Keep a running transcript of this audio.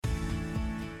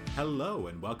Hello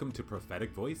and welcome to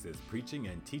Prophetic Voices, Preaching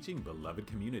and Teaching Beloved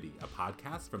Community, a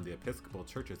podcast from the Episcopal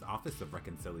Church's Office of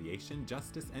Reconciliation,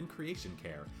 Justice, and Creation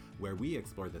Care, where we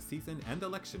explore the season and the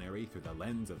lectionary through the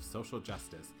lens of social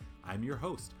justice. I'm your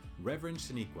host, Reverend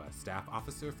Shaniqua, Staff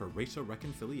Officer for Racial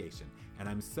Reconciliation, and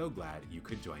I'm so glad you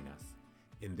could join us.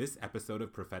 In this episode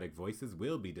of Prophetic Voices,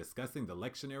 we'll be discussing the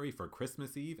lectionary for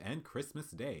Christmas Eve and Christmas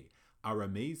Day. Our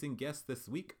amazing guests this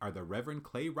week are the Reverend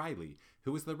Clay Riley,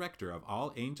 who is the rector of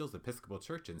All Angels Episcopal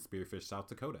Church in Spearfish, South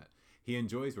Dakota. He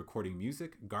enjoys recording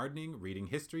music, gardening, reading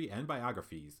history, and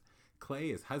biographies. Clay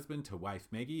is husband to wife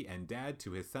Maggie and dad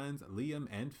to his sons Liam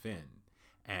and Finn.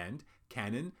 And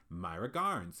Canon Myra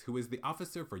Garnes, who is the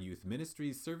Officer for Youth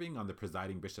Ministries serving on the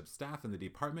presiding bishop's staff in the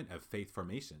Department of Faith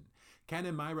Formation.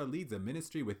 Canon Myra leads a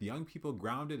ministry with young people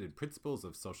grounded in principles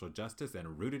of social justice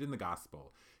and rooted in the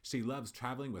gospel. She loves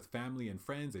traveling with family and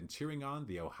friends and cheering on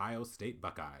the Ohio State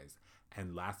Buckeyes.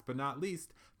 And last but not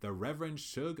least, the Reverend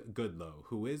Shug Goodloe,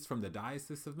 who is from the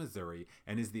Diocese of Missouri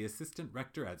and is the Assistant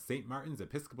Rector at St. Martin's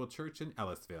Episcopal Church in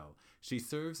Ellisville. She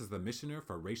serves as the Missioner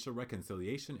for Racial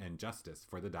Reconciliation and Justice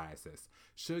for the diocese.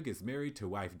 Shug is married to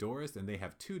wife Doris, and they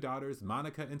have two daughters,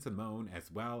 Monica and Simone,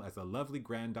 as well as a lovely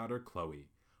granddaughter, Chloe.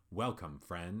 Welcome,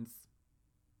 friends.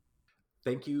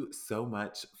 Thank you so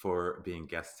much for being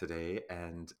guests today,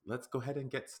 and let's go ahead and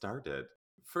get started.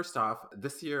 First off,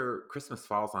 this year, Christmas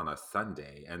falls on a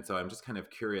Sunday, and so I'm just kind of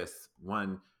curious,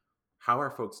 one, how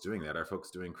are folks doing that? Are folks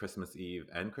doing Christmas Eve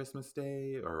and Christmas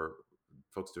Day, or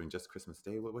folks doing just Christmas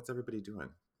Day? What's everybody doing?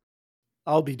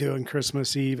 I'll be doing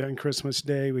Christmas Eve and Christmas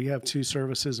Day. We have two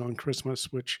services on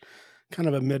Christmas, which kind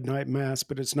of a midnight mass,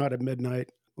 but it's not at midnight,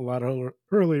 a lot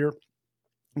earlier.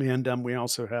 And we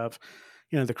also have,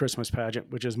 the Christmas pageant,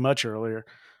 which is much earlier.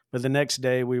 But the next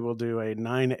day we will do a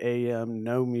 9 a.m.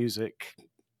 no music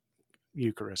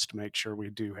Eucharist to make sure we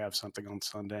do have something on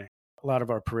Sunday. A lot of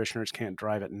our parishioners can't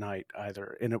drive at night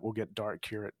either, and it will get dark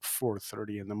here at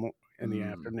 4:30 in the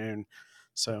afternoon.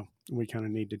 So we kind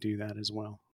of need to do that as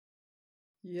well.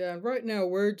 Yeah, right now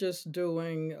we're just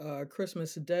doing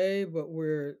Christmas Day, but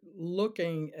we're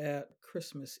looking at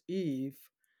Christmas Eve.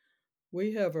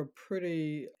 We have a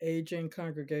pretty aging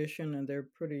congregation, and they're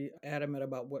pretty adamant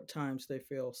about what times they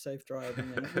feel safe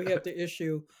driving. And we have the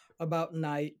issue about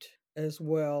night as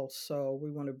well, so we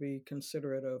want to be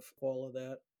considerate of all of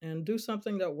that and do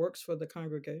something that works for the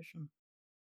congregation.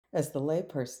 As the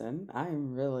layperson,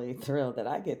 I'm really thrilled that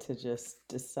I get to just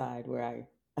decide where I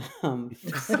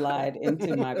slide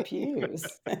into my pews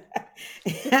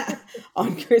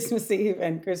on Christmas Eve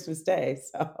and Christmas Day.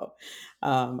 So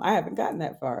I haven't gotten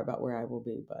that far about where I will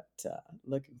be, but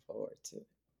looking forward to it.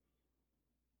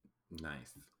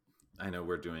 Nice. I know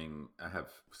I have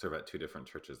serve at two different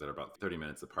churches that are about 30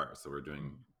 minutes apart. So we're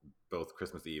doing both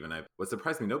Christmas Eve. And what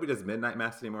surprised me, nobody does midnight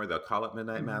mass anymore. They'll call it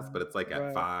midnight mass, but it's like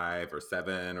at 5 or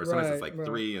 7, or sometimes it's like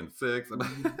 3 and 6.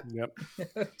 Yep.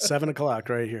 7 o'clock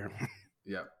right here.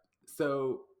 Yep.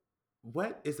 So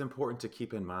what is important to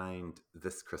keep in mind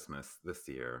this Christmas, this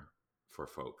year, for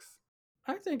folks?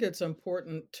 I think it's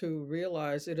important to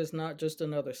realize it is not just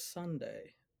another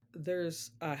Sunday.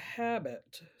 There's a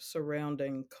habit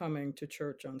surrounding coming to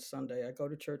church on Sunday. I go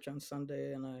to church on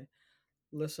Sunday and I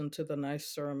listen to the nice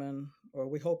sermon, or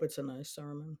we hope it's a nice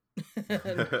sermon.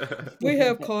 And we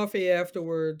have coffee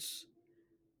afterwards,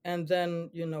 and then,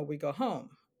 we go home.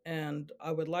 And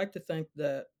I would like to think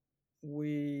that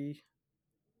we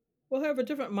will have a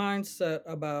different mindset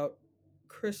about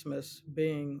Christmas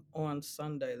being on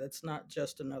Sunday. That's not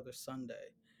just another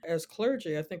Sunday. As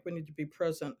clergy, I think we need to be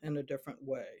present in a different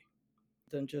way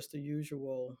than just the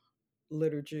usual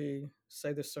liturgy,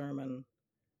 say the sermon,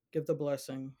 give the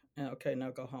blessing, and okay,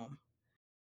 now go home.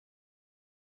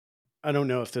 I don't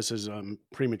know if this is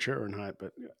premature or not,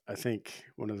 but I think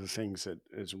one of the things that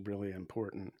is really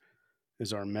important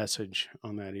is our message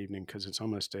on that evening, because it's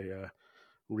almost a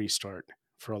restart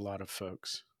for a lot of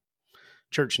folks.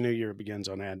 Church New Year begins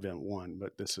on Advent 1,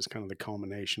 but this is kind of the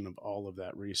culmination of all of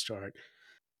that restart.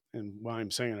 And why I'm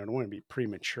saying I don't want to be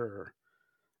premature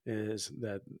is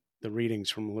that the readings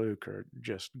from Luke are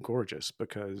just gorgeous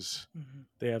because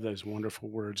they have those wonderful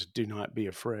words, do not be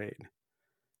afraid.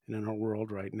 And in our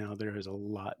world right now, there is a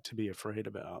lot to be afraid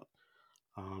about,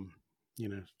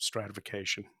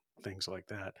 stratification, things like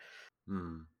that.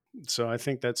 So I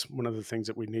think that's one of the things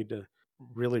that we need to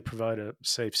really provide a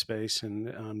safe space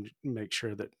and make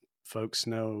sure that folks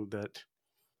know that,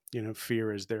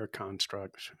 fear is their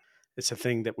construct. It's a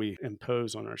thing that we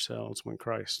impose on ourselves when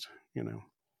Christ,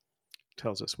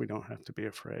 tells us we don't have to be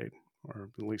afraid, or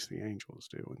at least the angels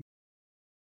do.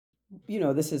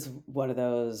 This is one of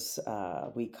those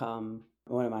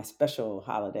one of my special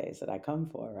holidays that I come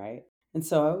for, right? And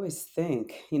so I always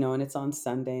think, and it's on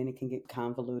Sunday and it can get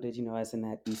convoluted, as in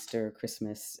that Easter,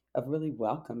 Christmas, of really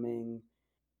welcoming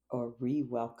or re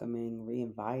welcoming, re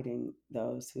inviting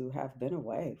those who have been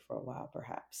away for a while,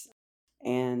 perhaps.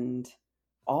 And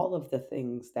all of the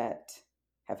things that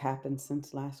have happened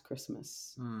since last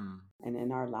Christmas Hmm. and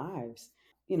in our lives,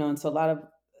 and so a lot of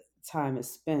time is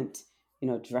spent,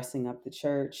 dressing up the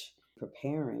church,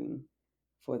 preparing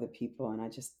for the people. And I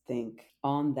just think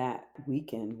on that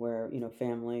weekend where,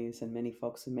 families and many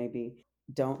folks who maybe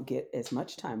don't get as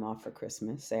much time off for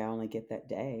Christmas, say I only get that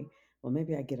day. Well,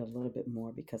 maybe I get a little bit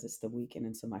more because it's the weekend.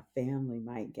 And so my family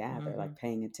might gather, Hmm. like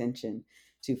paying attention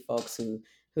to folks who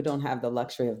don't have the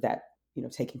luxury of that,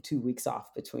 taking 2 weeks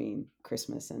off between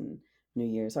Christmas and New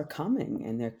Year's are coming,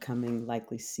 and they're coming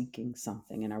likely seeking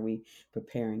something. And are we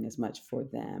preparing as much for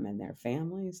them and their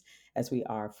families as we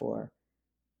are for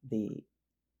the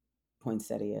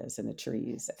poinsettias and the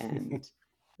trees and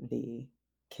the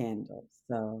candles?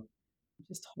 So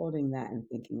just holding that and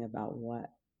thinking about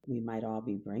what we might all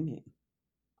be bringing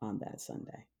on that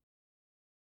Sunday.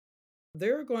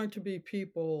 There are going to be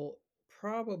people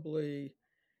probably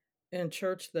in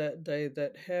church that day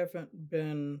that haven't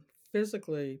been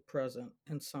physically present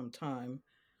in some time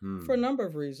for a Hmm. number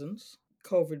of reasons,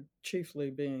 COVID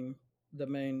chiefly being the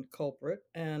main culprit.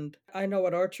 And I know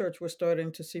at our church, we're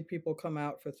starting to see people come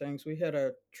out for things. We had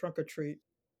a trunk or treat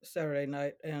Saturday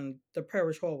night, and the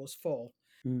parish hall was full.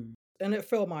 Mm, And it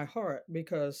filled my heart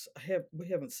because we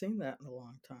haven't seen that in a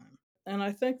long time. And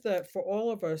I think that for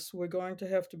all of us, we're going to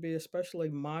have to be especially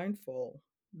mindful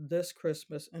this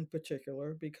Christmas in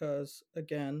particular, because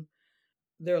again,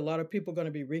 there are a lot of people going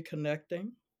to be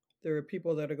reconnecting. There are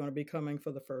people that are going to be coming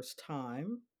for the first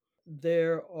time.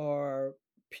 There are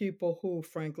people who,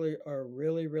 frankly, are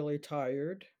really, really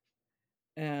tired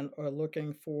and are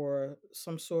looking for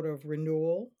some sort of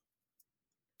renewal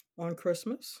on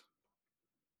Christmas.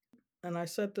 And I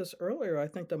said this earlier, I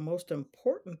think the most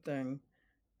important thing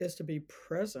is to be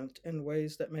present in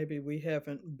ways that maybe we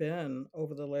haven't been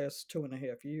over the last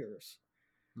 2.5 years.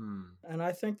 Hmm. And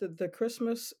I think that the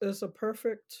Christmas is a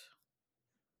perfect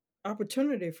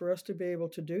opportunity for us to be able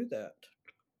to do that.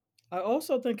 I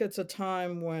also think it's a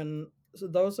time when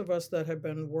those of us that have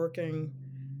been working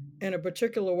in a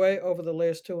particular way over the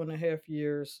last 2.5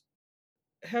 years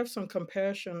have some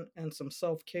compassion and some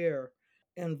self care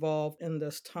involved in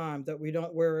this time, that we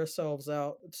don't wear ourselves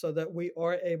out, so that we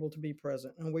are able to be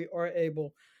present and we are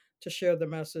able to share the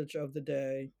message of the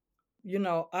day.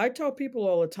 I tell people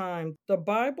all the time, the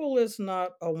Bible is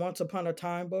not a once upon a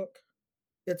time book,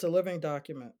 it's a living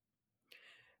document.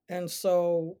 And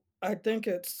so I think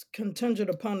it's contingent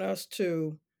upon us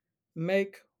to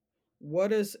make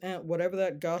whatever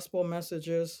that gospel message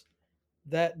is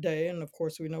that day, and of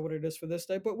course we know what it is for this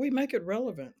day, but we make it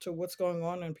relevant to what's going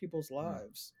on in people's Hmm.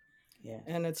 lives. yes.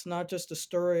 And it's not just a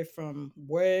story from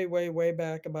way, way, way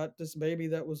back about this baby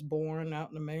that was born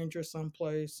out in a manger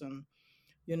someplace. And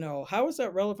how is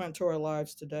that relevant to our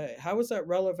lives today? How is that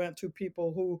relevant to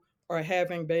people who are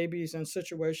having babies in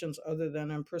situations other than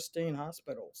in pristine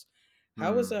hospitals?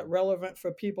 How is that Hmm. relevant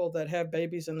for people that have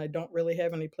babies and they don't really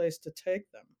have any place to take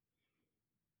them?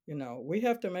 We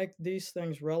have to make these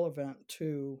things relevant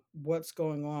to what's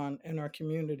going on in our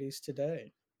communities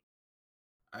today.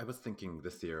 I was thinking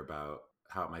this year about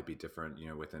how it might be different,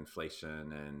 with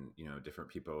inflation and, different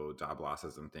people, job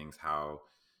losses and things, how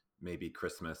maybe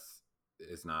Christmas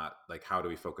is not like, how do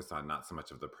we focus on not so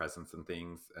much of the presence and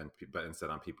things, but instead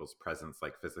on people's presence,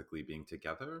 like physically being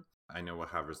together. I know we'll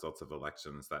have results of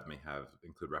elections that may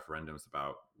include referendums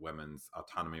about women's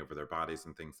autonomy over their bodies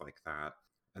and things like that.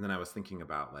 And then I was thinking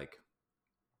about like,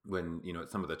 when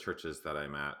at some of the churches that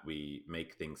I'm at, we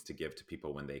make things to give to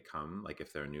people when they come, like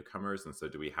if they're newcomers. And so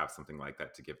do we have something like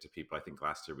that to give to people? I think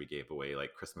last year we gave away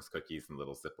like Christmas cookies in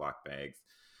little Ziploc bags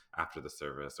after the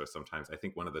service. Or sometimes I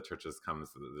think one of the churches comes,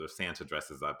 the Santa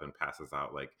dresses up and passes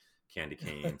out like candy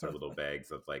canes or little bags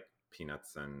of like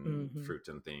peanuts and Hmm. fruit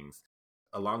and things.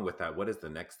 Along with that, what is the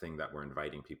next thing that we're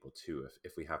inviting people to?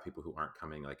 If we have people who aren't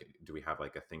coming, like, do we have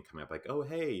like a thing coming up, like, oh,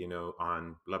 hey,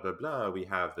 on blah blah blah, we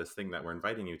have this thing that we're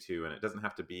inviting you to, and it doesn't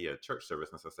have to be a church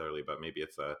service necessarily, but maybe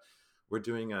we're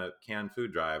doing a canned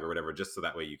food drive or whatever, just so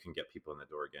that way you can get people in the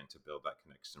door again to build that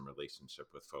connection relationship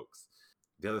with folks.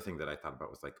 The other thing that I thought about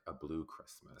was like a blue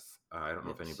Christmas. I don't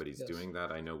know if Yes, anybody's yes. doing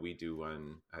that. I know we do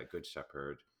one at Good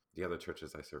Shepherd. The other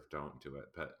churches I serve don't do it,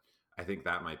 but I think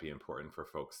that might be important for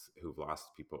folks who've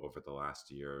lost people over the last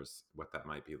years, what that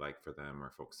might be like for them,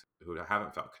 or folks who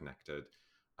haven't felt connected,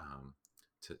 um,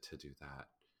 to do that.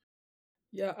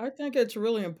 Yeah, I think it's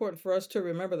really important for us to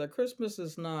remember that Christmas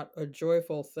is not a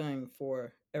joyful thing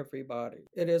for everybody.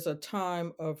 It is a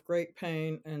time of great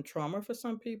pain and trauma for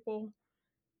some people.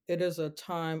 It is a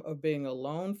time of being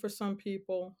alone for some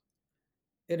people.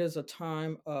 It is a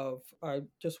time of, I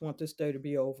just want this day to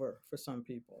be over for some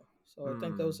people. So I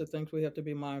think those Mm. are things we have to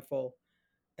be mindful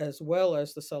as well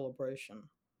as the celebration.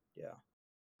 Yeah.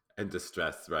 And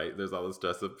distress, right? There's all the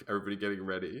stress of everybody getting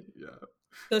ready. Yeah.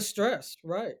 The stress,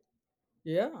 right.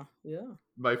 Yeah. Yeah.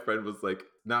 My friend was like,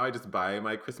 now I just buy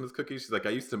my Christmas cookies. She's like, I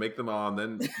used to make them all, and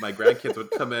then my grandkids would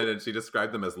come in, and she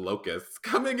described them as locusts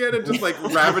coming in and just like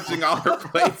ravaging all her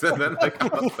plates, and then like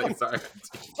all the plates are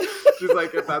empty. She's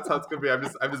like, if that's how it's gonna be, I'm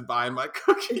just buying my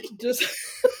cookies. Just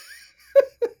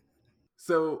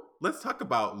So let's talk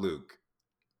about Luke.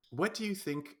 What do you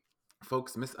think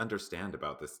folks misunderstand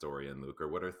about this story in Luke, or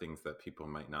what are things that people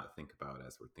might not think about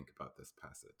as we think about this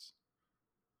passage?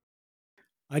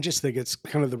 I just think it's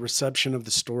kind of the reception of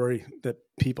the story that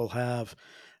people have,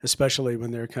 especially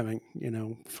when they're coming,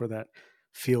 for that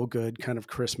feel good kind of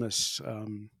Christmas,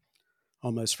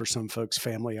 almost for some folks,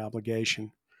 family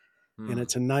obligation. And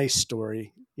it's a nice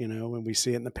story, when we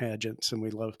see it in the pageants, and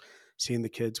we love seeing the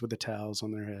kids with the towels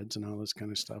on their heads and all this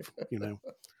kind of stuff,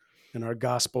 and our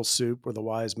gospel soup where the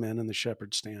wise men and the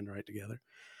shepherds stand right together.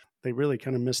 They really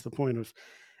kind of miss the point of,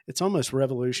 it's almost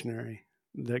revolutionary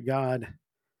that God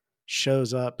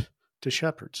shows up to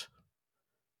shepherds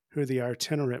who are the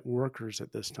itinerant workers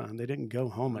at this time. They didn't go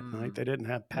home at night. They didn't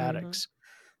have paddocks.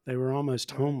 They were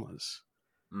almost homeless.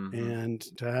 And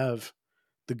to have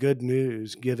the good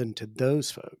news given to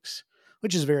those folks,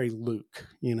 which is very Luke,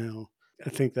 I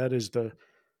think that is the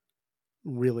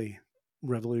really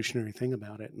revolutionary thing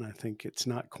about it. And I think it's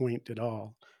not quaint at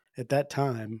all. At that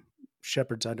time,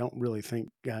 shepherds, I don't really think,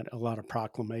 got a lot of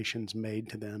proclamations made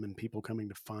to them and people coming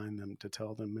to find them to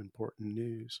tell them important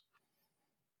news.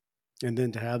 And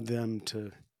then to have them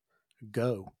to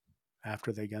go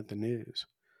after they got the news,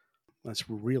 that's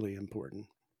really important.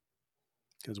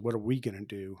 Because what are we going to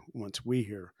do once we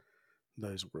hear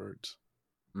those words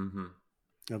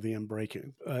of the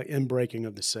inbreaking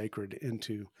of the sacred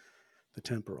into the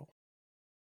temporal?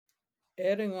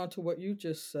 adding on to what you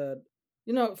just said,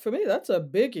 for me, that's a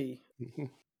biggie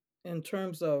in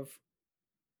terms of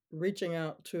reaching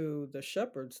out to the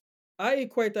shepherds. I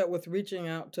equate that with reaching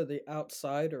out to the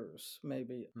outsiders,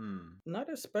 maybe.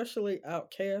 Not especially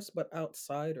outcasts, but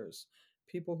outsiders,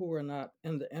 people who are not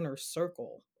in the inner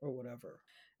circle or whatever.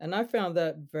 And I found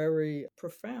that very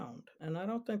profound. And I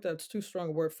don't think that's too strong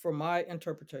a word for my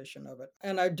interpretation of it.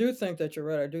 And I do think that you're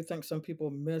right. I do think some people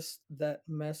miss that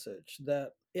message,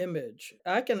 that image.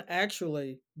 I can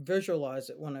actually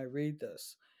visualize it when I read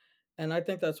this. And I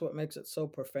think that's what makes it so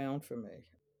profound for me.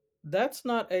 That's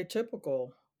not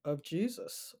atypical of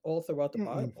Jesus all throughout the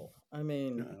Bible. I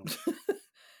mean, No.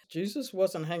 Jesus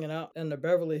wasn't hanging out in the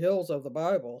Beverly Hills of the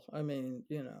Bible. I mean,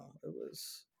 it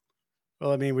was.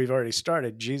 Well, I mean, we've already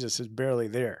started. Jesus is barely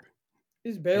there.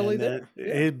 He's barely And there.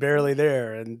 Yeah. he's barely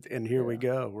there. And here we Yeah.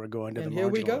 go. We're going to And the here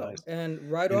we go. marginalized.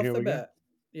 And right And off here the we go. bat.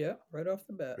 Yeah, right off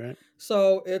the bat. Right.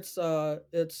 So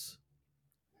it's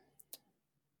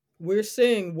we're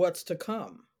seeing what's to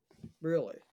come,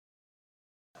 really.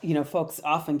 Folks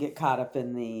often get caught up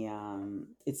in the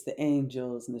it's the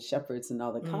angels and the shepherds and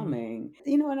all the coming.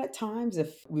 And at times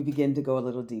if we begin to go a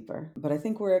little deeper, but I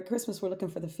think we're at Christmas, we're looking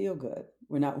for the feel good.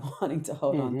 We're not wanting to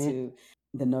hold on to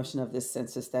the notion of this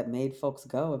census that made folks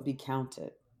go and be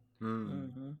counted,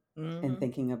 and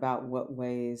thinking about what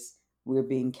ways we're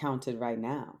being counted right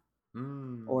now,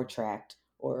 or tracked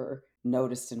or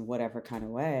noticed in whatever kind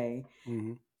of way.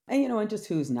 And just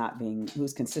who's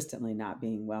consistently not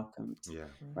being welcomed. Yeah.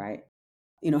 Right.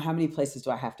 How many places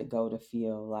do I have to go to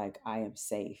feel like I am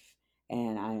safe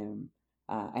and I am,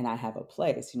 and I have a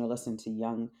place? Listening to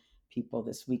young people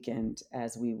this weekend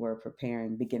as we were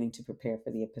beginning to prepare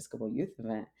for the Episcopal Youth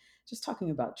Event, just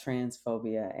talking about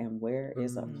transphobia and where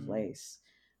is a place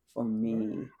for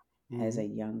me as a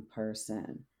young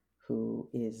person who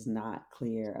is not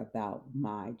clear about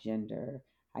my gender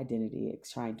identity,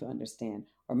 trying to understand,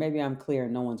 or maybe I'm clear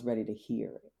and no one's ready to hear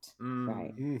it,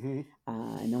 right?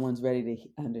 No one's ready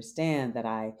to understand that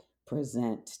I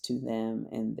present to them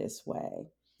in this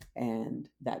way, and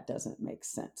that doesn't make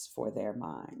sense for their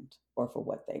mind or for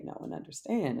what they know and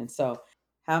understand. And so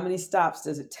how many stops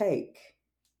does it take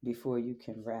before you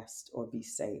can rest or be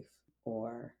safe,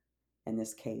 or in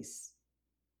this case,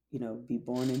 be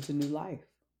born into new life,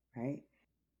 right?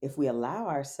 If we allow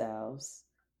ourselves,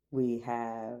 we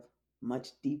have much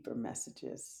deeper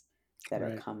messages that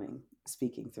are coming,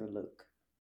 speaking through Luke.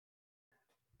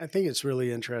 I think it's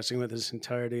really interesting with this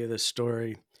entirety of this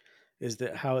story is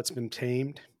that how it's been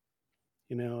tamed.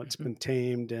 It's been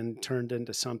tamed and turned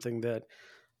into something that,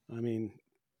 I mean,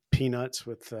 Peanuts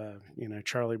with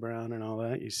Charlie Brown and all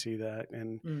that. You see that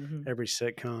in Mm-hmm. every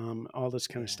sitcom, all this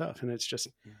kind of Yeah. stuff, and it's just,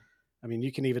 Yeah. I mean,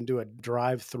 you can even do a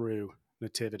drive-through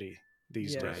nativity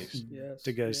these Yes, days yes,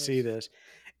 to go see yes. this,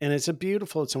 and it's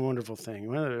a wonderful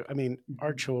thing. I mean,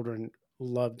 our Mhm. children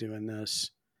love doing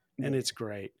this, and Yeah. it's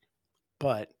great.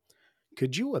 But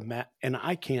could you imagine? And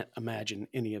I can't imagine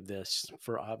any of this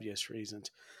for obvious reasons,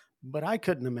 but I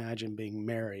couldn't imagine being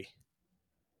Mary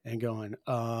and going,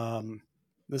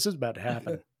 this is about to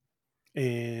happen.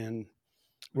 And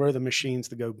where are the machines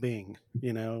to go bing?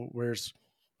 Where's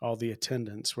all the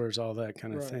attendance? Where's all that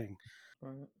kind of Right, thing?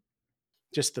 right.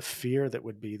 Just the fear that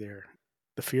would be there,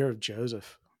 the fear of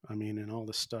Joseph. I mean, and all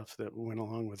the stuff that went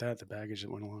along with that, the baggage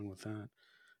that went along with that.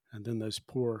 And then those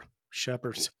poor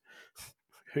shepherds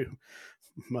who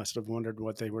must have wondered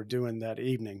what they were doing that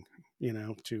evening,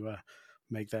 to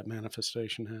make that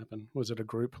manifestation happen. Was it a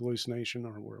group hallucination,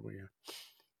 or were we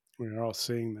were all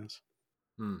seeing this?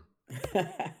 Hmm.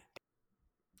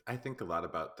 I think a lot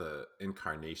about the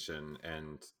incarnation,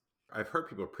 and I've heard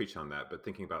people preach on that, but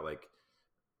thinking about, like,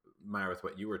 Maya, with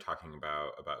what you were talking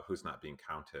about who's not being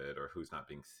counted or who's not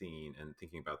being seen, and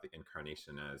thinking about the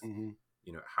incarnation as, Mm-hmm.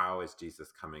 how is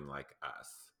Jesus coming like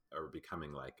us or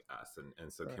becoming like us?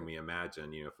 And so can Right. we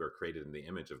imagine, if we're created in the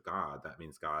image of God, that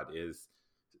means God is,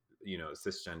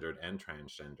 cisgendered and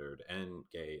transgendered and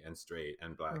gay and straight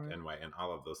and black Right. and white and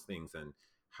all of those things. And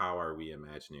how are we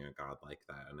imagining a God like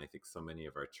that? And I think so many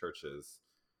of our churches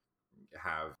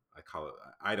have,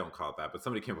 I don't call it that, but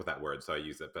somebody came up with that word, so I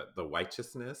use it, but the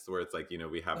righteousness, where it's like,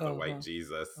 we have the white Uh-huh.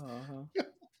 Jesus. Uh-huh.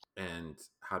 And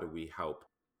how do we help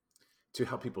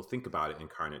people think about it,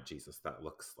 incarnate Jesus that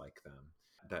looks like them,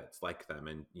 that's like them,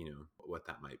 and what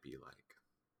that might be like.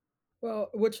 Well,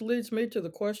 which leads me to the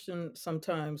question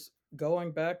sometimes,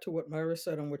 going back to what Myra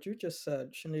said and what you just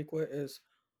said, Shaniqua, is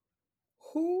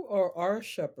who are our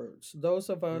shepherds? Those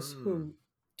of us Mm, who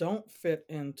don't fit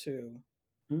into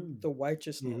Mm. the Mm-hmm.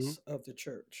 righteousness of the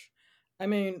church. I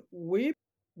mean, we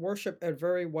worship at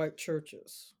very white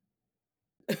churches.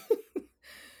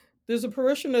 There's a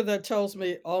parishioner that tells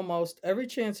me almost every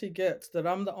chance he gets that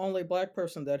I'm the only black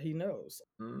person that he knows.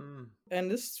 mm,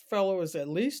 And this fellow is at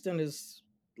least in his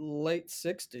late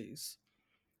 60s.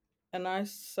 And I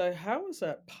say, how is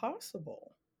that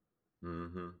possible?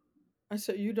 mm-hmm. I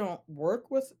said, you don't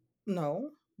work with,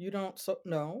 no, you don't, so,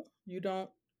 no, you don't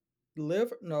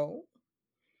live, no.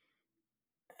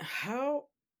 How?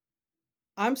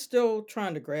 I'm still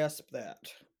trying to grasp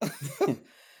that.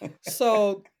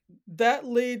 So that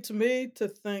leads me to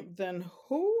think, then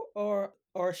who are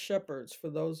our shepherds for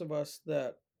those of us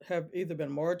that have either been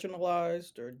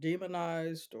marginalized or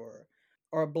demonized, or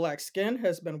our black skin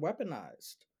has been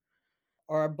weaponized?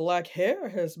 Our black hair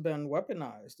has been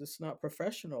weaponized. It's not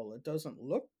professional. It doesn't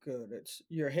look good. It's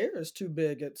your hair is too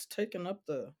big. It's taken up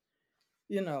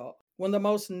when the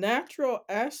most natural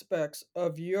aspects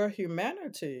of your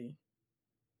humanity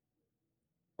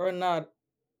are not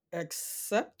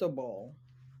acceptable.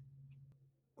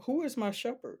 Who is my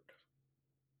shepherd?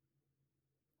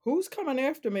 Who's coming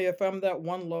after me if I'm that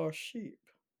one lost sheep?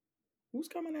 Who's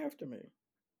coming after me?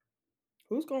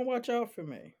 Who's going to watch out for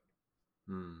me?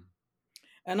 Mm.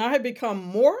 And I have become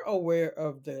more aware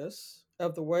of this,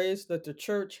 of the ways that the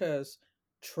church has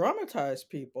traumatized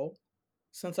people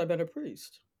since I've been a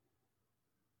priest.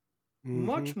 Mm-hmm.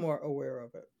 Much more aware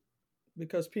of it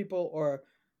because people are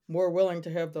more willing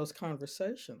to have those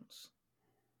conversations.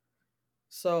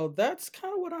 So that's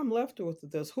kind of what I'm left with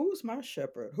this. Who's my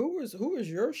shepherd? Who is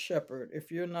your shepherd if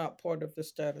you're not part of the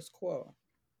status quo?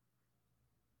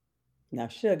 Now,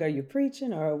 Suge, are you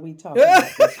preaching or are we talking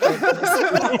about the scriptures?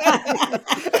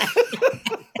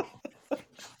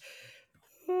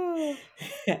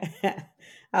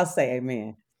 I'll say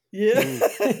amen. Yeah.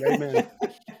 Amen.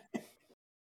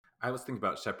 I was thinking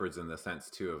about shepherds in the sense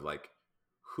too of, like,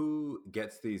 who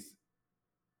gets these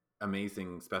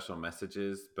amazing special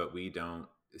messages, but we don't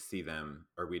see them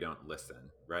or we don't listen,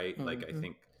 right? Like, I Mhm.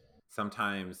 think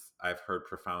sometimes I've heard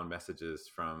profound messages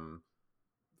from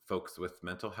folks with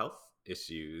mental health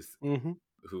issues Mm-hmm.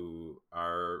 who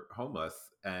are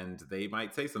homeless, and they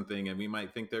might say something and we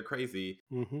might think they're crazy,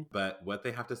 Mm-hmm. but what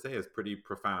they have to say is pretty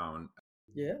profound.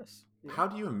 Yes. Yeah. How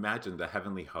do you imagine the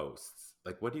heavenly hosts?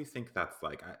 Like, what do you think that's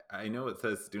like? I know it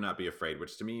says do not be afraid,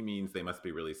 which to me means they must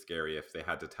be really scary if they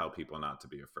had to tell people not to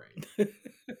be afraid.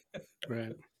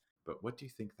 Right. But what do you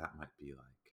think that might be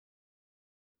like?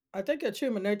 I think it's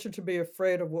human nature to be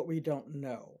afraid of what we don't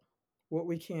know, what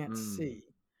we can't Mm,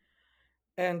 see.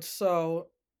 And so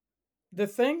the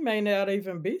thing may not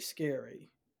even be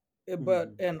scary.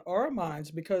 but Mhm. in our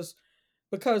minds, because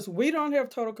we don't have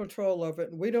total control of it,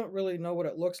 and we don't really know what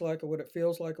it looks like or what it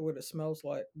feels like or what it smells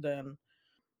like, then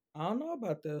I don't know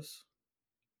about this.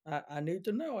 I need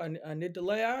to know. I need to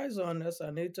lay eyes on this.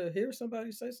 I need to hear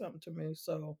somebody say something to me.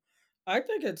 So I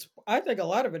think a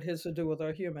lot of it has to do with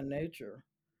our human nature.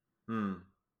 Hmm.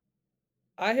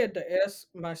 I had to ask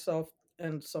myself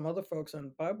and some other folks in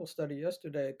Bible study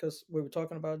yesterday because we were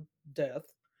talking about death.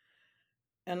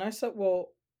 And I said,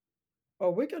 well,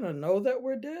 are we going to know that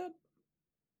we're dead?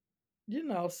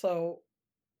 So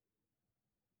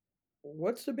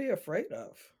what's to be afraid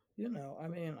of? I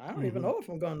mean, I don't even Hmm. know if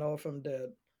I'm going to know if I'm dead.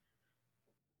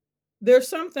 There's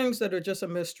some things that are just a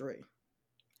mystery.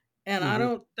 And I Hmm.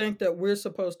 don't think that we're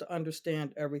supposed to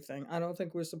understand everything. I don't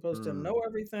think we're supposed to know Hmm.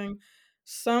 everything.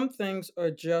 Some things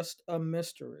are just a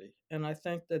mystery. And I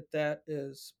think that that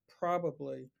is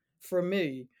probably, for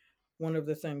me, one of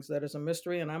the things that is a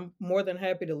mystery. And I'm more than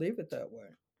happy to leave it that way.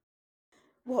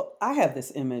 Well, I have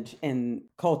this image in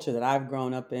culture that I've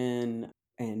grown up in,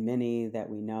 and many that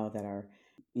we know that are,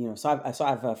 so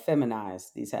I've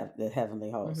feminized the heavenly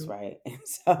hosts, Hmm. right? And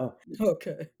so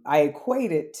Okay. I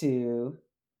equate it to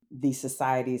these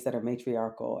societies that are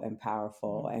matriarchal and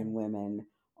powerful, and Hmm. women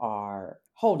are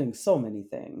holding so many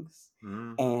things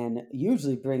Hmm. and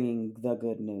usually bringing the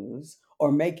good news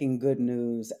or making good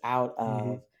news out Hmm.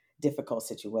 of difficult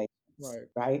situations, Right.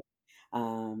 right?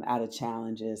 Out of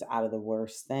challenges, out of the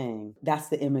worst thing. That's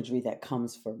the imagery that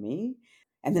comes for me.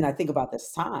 And then I think about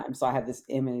this time. So I have this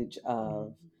image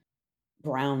of Mhm.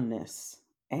 brownness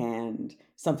and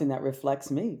something that reflects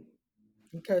me.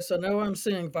 Okay. So now I'm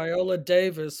seeing Viola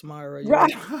Davis, Myra.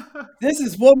 Right. This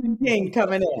is Woman King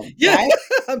coming in, Yeah, right?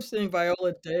 I'm seeing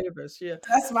Viola Davis. Yeah.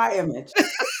 That's my image.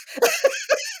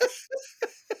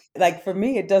 Like for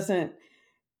me, it doesn't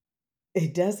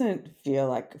feel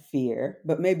like fear,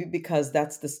 but maybe because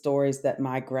that's the stories that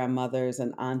my grandmothers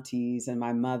and aunties and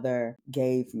my mother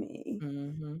gave me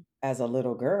Hmm. as a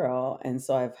little girl. And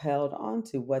so I've held on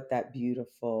to what that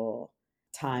beautiful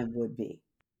time would be.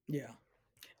 Yeah.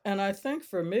 And I think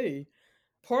for me,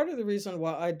 part of the reason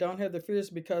why I don't have the fear is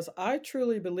because I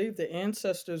truly believe the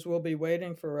ancestors will be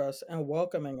waiting for us and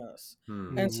welcoming us.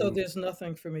 Hmm. And so Hmm. there's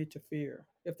nothing for me to fear.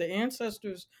 If the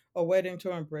ancestors are waiting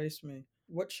to embrace me,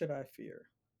 what should I fear?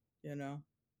 You know?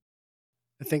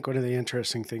 I think one of the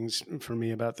interesting things for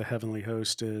me about the heavenly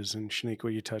host is, and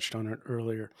Shaniqua, you touched on it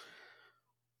earlier,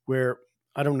 where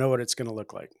I don't know what it's going to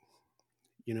look like,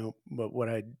 but what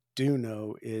I do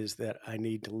know is that I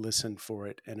need to listen for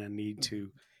it and I need Mhm.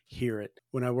 to hear it.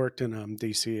 When I worked in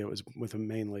DC, it was with a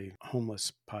mainly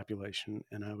homeless population,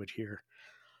 and I would hear,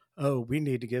 "Oh, we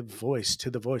need to give voice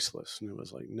to the voiceless," and it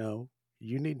was like, "No,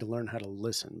 you need to learn how to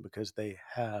listen because they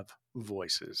have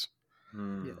voices."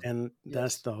 Hmm. Yes. And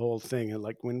that's Yes. the whole thing. And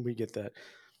like when we get that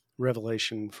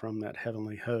revelation from that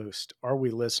heavenly host, are we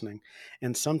listening?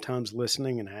 And sometimes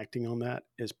listening and acting on that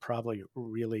is probably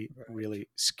really, Right. really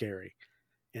scary.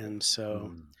 Yeah. And so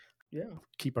Hmm. Yeah.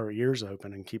 keep our ears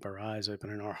open and keep our eyes open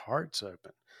and our hearts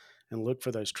open and look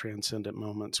for those transcendent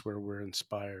moments where we're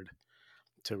inspired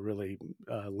to really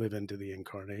live into the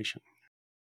incarnation.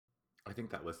 I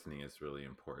think that listening is really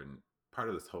important. Part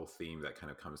of this whole theme that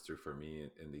kind of comes through for me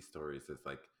in these stories is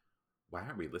like, why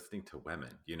aren't we listening to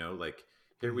women? Like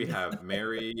here we Hmm. have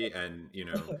Mary and,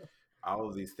 all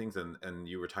of these things. And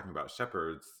you were talking about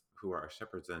shepherds who are our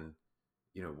shepherds. And,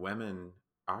 women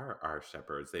are our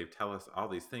shepherds. They tell us all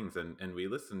these things. And we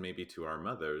listen maybe to our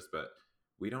mothers, but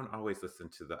we don't always listen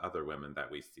to the other women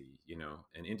that we see.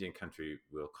 In Indian country,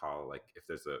 we'll call, like, if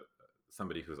there's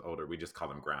somebody who's older, we just call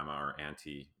them grandma or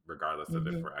auntie, regardless of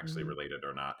if Hmm. we're actually Hmm. related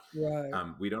or not.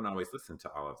 Right. We don't always listen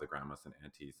to all of the grandmas and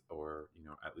aunties, or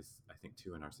at least I think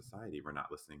too in our society, we're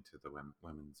not listening to the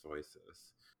women's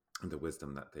voices and the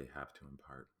wisdom that they have to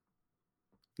impart.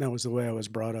 That was the way I was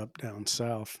brought up down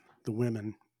south. The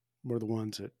women were the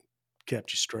ones that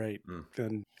kept you straight Mm.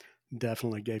 and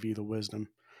definitely gave you the wisdom.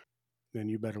 Then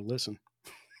you better listen.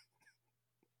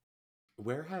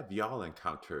 Where have y'all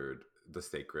encountered the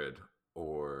sacred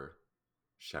or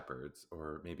shepherds,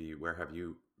 or maybe where have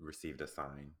you received a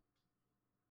sign?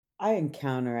 I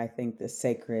encounter, I think, the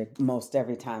sacred most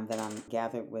every time that I'm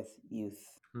gathered with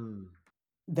youth. Hmm.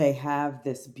 They have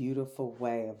this beautiful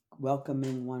way of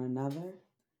welcoming one another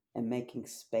and making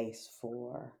space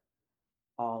for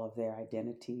all of their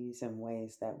identities and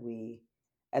ways that we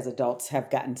as adults have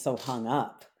gotten so hung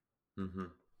up Mm-hmm.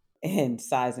 in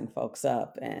sizing folks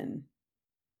up and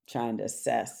trying to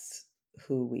assess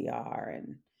who we are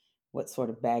and what sort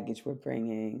of baggage we're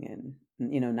bringing, and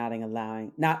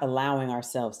not allowing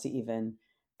ourselves to even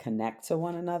connect to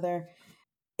one another.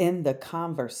 in the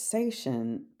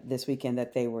conversation this weekend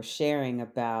that they were sharing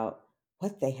about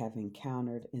what they have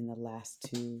encountered in the last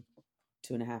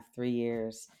 2.5, 3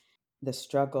 years, the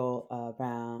struggle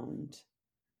around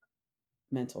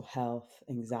mental health,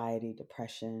 anxiety,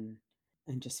 depression,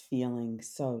 and just feeling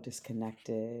so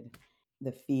disconnected,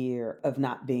 the fear of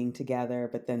not being together,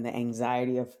 but then the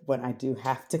anxiety of when I do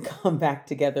have to come back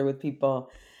together with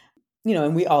people,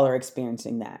 and we all are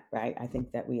experiencing that, right? I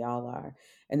think that we all are.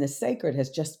 And the sacred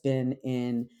has just been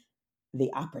in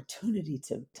the opportunity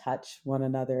to touch one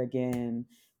another again,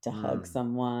 to hug Mm.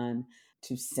 someone,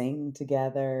 to sing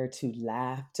together, to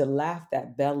laugh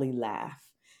that belly laugh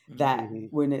that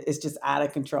Mhm. when it's just out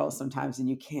of control sometimes and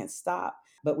you can't stop.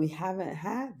 But we haven't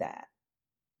had that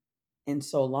in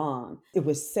so long. It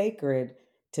was sacred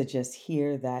to just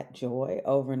hear that joy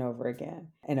over and over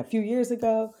again. And a few years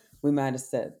ago, we might have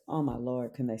said, "Oh my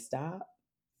Lord, can they stop?"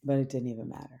 But it didn't even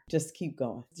matter. Just keep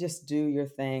going. Just do your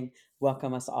thing.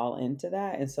 Welcome us all into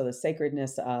that. And so the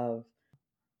sacredness of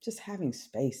just having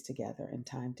space together and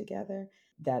time together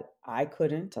that I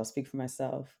couldn't, I'll speak for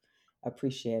myself,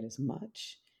 appreciate as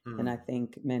much. And I Mm.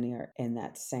 think many are in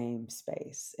that same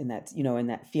space, in that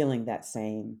feeling that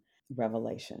same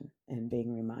revelation and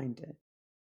being reminded.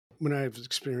 When I've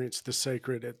experienced the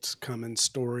sacred, it's come in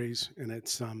stories, and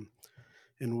it's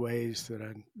in ways that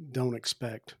I don't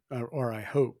expect, or I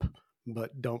hope,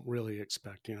 but don't really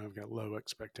expect. I've got low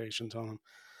expectations on them.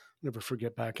 Never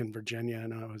forget back in Virginia,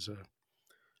 and I was a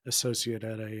associate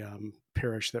at a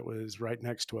parish that was right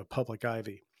next to a public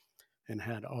ivy, and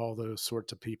had all those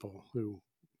sorts of people who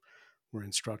were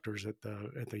instructors at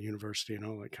the university and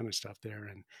all that kind of stuff there.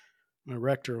 And my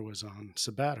rector was on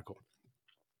sabbatical,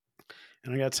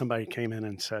 and I got somebody came in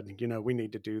and said, we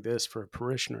need to do this for a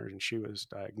parishioner, and she was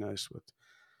diagnosed with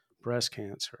breast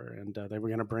cancer, and they were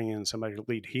going to bring in somebody to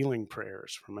lead healing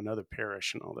prayers from another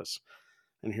parish and all this.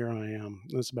 And here I am.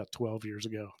 This is about 12 years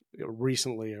ago,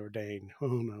 recently ordained.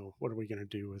 Oh no, what are we going to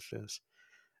do with this?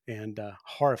 And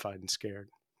horrified and scared,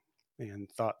 and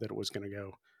thought that it was going to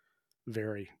go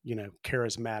very,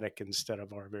 charismatic instead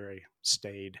of our very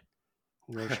staid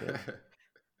worship.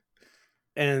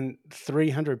 And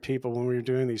 300 people, when we were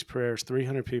doing these prayers,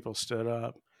 300 people stood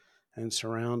up and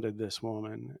surrounded this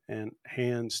woman, and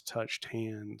hands touched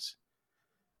hands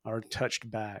or touched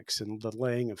backs, and the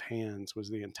laying of hands was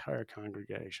the entire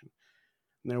congregation.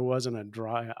 And there wasn't a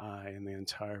dry eye in the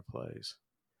entire place.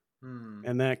 Mm.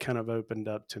 And that kind of opened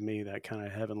up to me that kind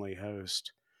of heavenly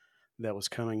host that was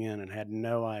coming in and had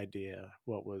no idea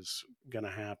what was going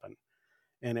to happen.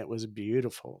 And it was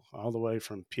beautiful, all the way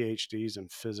from PhDs in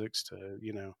physics to,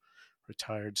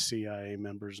 retired CIA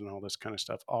members and all this kind of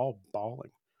stuff, all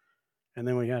bawling. And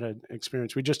then we had an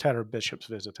experience. We just had our bishop's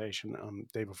visitation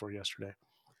day before yesterday.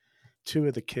 2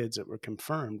 of the kids that were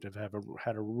confirmed have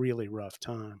had a really rough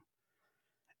time.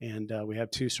 And we have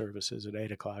 2 services at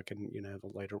 8:00, and the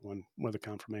later one where the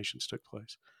confirmations took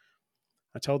place.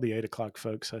 I told the 8:00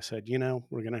 folks, I said,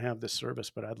 we're going to have this service,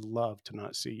 but I'd love to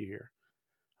not see you here.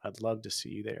 I'd love to see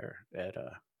you there at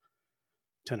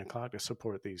 10:00 to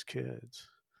support these kids.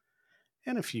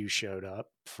 And a few showed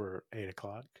up for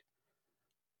 8:00,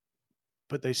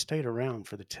 but they stayed around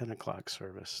for the 10:00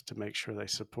 service to make sure they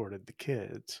supported the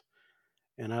kids.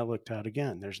 And I looked out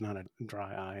again. There's not a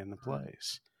dry eye in the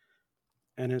place.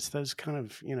 And it's those kind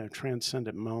of,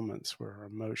 transcendent moments where our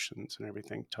emotions and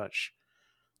everything touch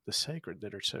the sacred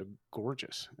that are so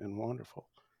gorgeous and wonderful.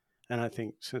 And I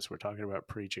think since we're talking about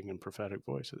preaching and prophetic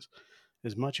voices,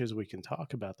 as much as we can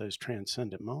talk about those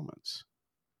transcendent moments,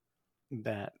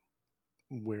 that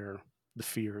where the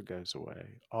fear goes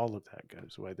away, all of that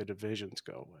goes away, the divisions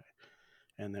go away,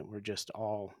 and that we're just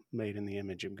all made in the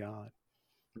image of God.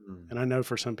 Mm. And I know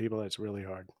for some people that's really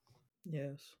hard.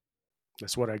 Yes.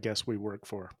 That's what I guess we work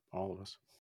for, all of us.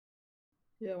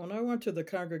 Yeah, when I went to the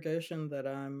congregation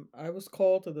I was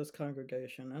called to this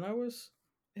congregation, and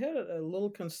had a little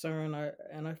concern.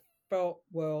 I felt,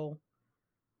 well,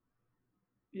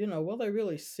 will they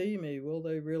really see me? Will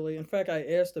they really? In fact, I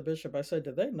asked the bishop. I said,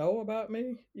 "Do they know about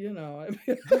me?" I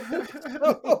mean,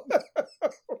 so,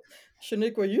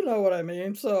 Shaniqua, you know what I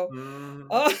mean. So, Mm.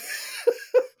 uh,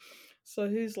 so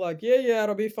he's like, "Yeah, yeah,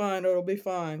 it'll be fine. It'll be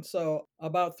fine." So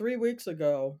about 3 weeks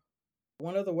ago,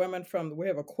 one of the women we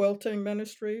have a quilting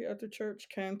ministry at the church,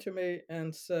 came to me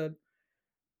and said,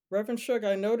 "Reverend Shug,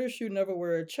 I notice you never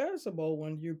wear a chasuble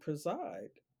when you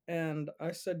preside." And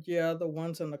I said, "Yeah, the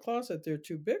ones in the closet, they're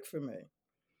too big for me.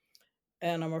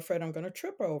 And I'm afraid I'm going to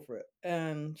trip over it."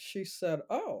 And she said,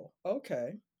 "Oh,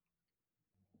 okay."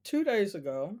 2 days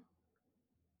ago,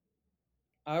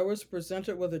 I was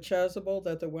presented with a chasuble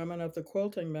that the women of the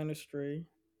quilting ministry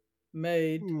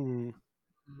made Mm.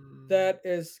 Mm. that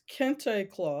is kente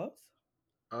cloth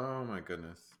Oh my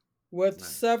goodness. with Nice.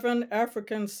 7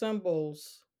 African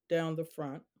symbols down the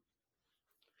front.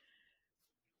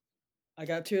 I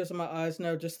got tears in my eyes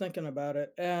now just thinking about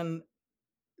it. And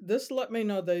this let me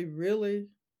know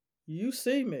you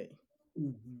see me.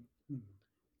 Mhm, mhm.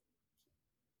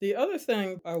 The other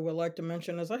thing I would like to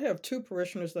mention is I have 2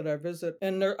 parishioners that I visit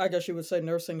in, I guess you would say,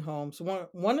 nursing homes.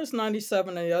 One is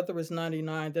 97 and the other is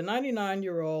 99. The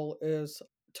 99-year-old is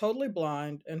totally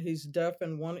blind and he's deaf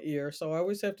in one ear, so I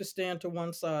always have to stand to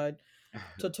one side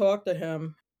to talk to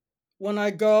him. When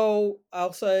I go,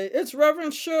 I'll say, "It's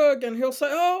Reverend Shug," and he'll say,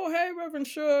 "Oh, hey, Reverend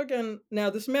Shug." And now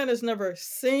this man has never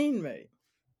seen me.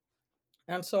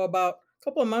 And so about a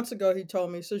couple of months ago, he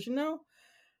told me, he says,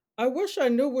 I wish I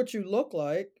knew what you look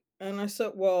like. And I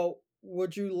said, well,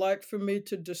 would you like for me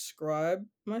to describe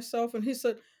myself? And he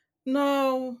said,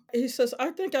 no. He says,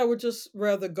 I think I would just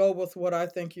rather go with what I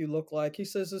think you look like. He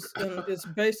says,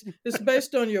 it's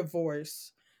based on your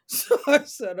voice. So I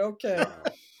said, okay. Wow.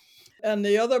 And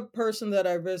the other person that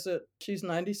I visit, she's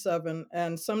 97.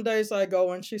 And some days I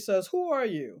go and she says, who are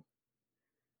you?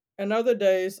 And other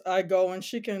days I go and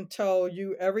she can tell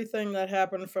you everything that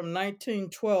happened from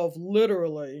 1912,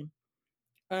 literally,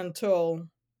 until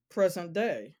present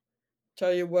day.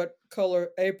 Tell you what color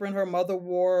apron her mother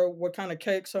wore, what kind of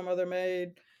cakes her mother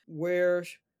made, where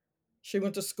she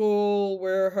went to school,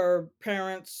 where her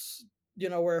parents,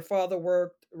 where her father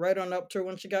worked, right on up to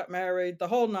when she got married, the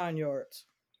whole 9 yards.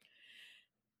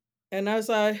 And as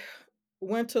I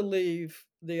went to leave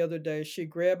the other day, she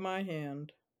grabbed my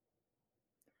hand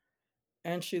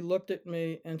and she looked at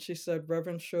me and she said,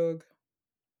 Reverend Shug,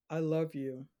 I love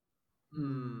you.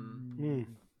 Mm.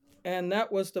 And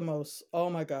that was the most, oh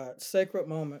my God, sacred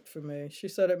moment for me. She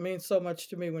said, it means so much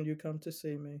to me when you come to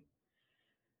see me.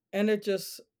 And it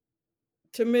just,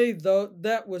 to me, though,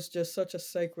 that was just such a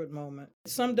sacred moment.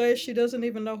 Some days she doesn't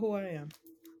even know who I am.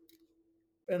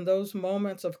 And those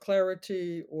moments of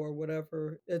clarity or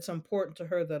whatever, it's important to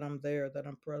her that I'm there, that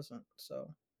I'm present.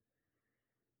 So,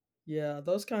 yeah,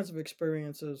 those kinds of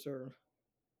experiences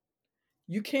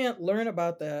you can't learn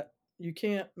about that. You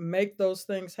can't make those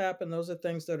things happen. Those are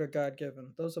things that are God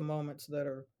given. Those are moments that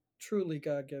are truly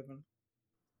God given.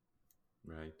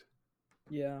 Right.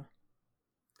 Yeah.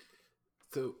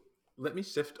 So let me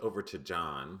shift over to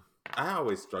John. I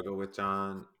always struggle with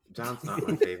John. John's not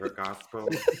my favorite gospel.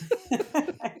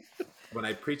 When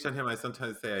I preach on him, I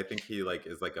sometimes say I think he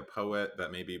is like a poet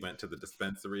that maybe went to the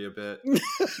dispensary a bit.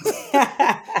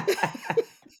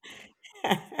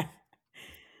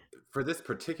 For this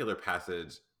particular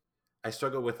passage, I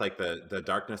struggle with the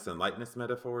darkness and lightness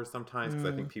metaphors sometimes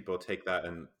because I think people take that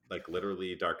and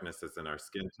literally darkness is in our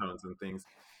skin tones and things.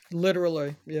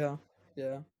 Literally. Yeah.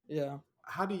 Yeah. Yeah.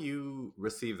 How do you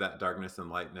receive that darkness and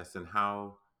lightness, and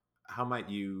how might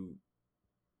you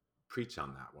preach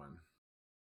on that one?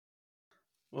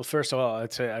 Well, first of all,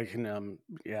 I'd say I can,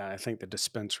 I think the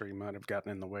dispensary might have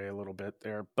gotten in the way a little bit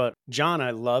there. But John,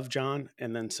 I love John,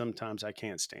 and then sometimes I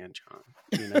can't stand John.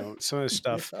 Some of the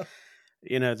stuff,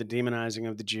 Yeah. the demonizing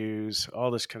of the Jews,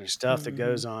 all this kind of stuff that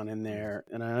goes on in there.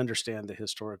 And I understand the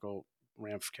historical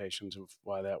ramifications of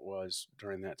why that was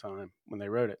during that time when they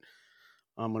wrote it,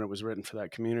 when it was written for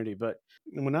that community. But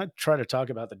when I try to talk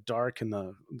about the dark and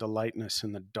the lightness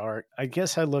in the dark, I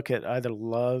guess I look at either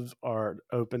love or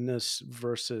openness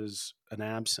versus an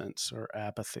absence or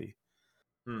apathy.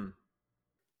 Hmm.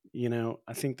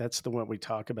 I think that's the one we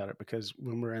talk about it, because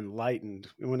when we're enlightened,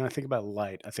 when I think about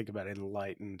light, I think about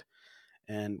enlightened.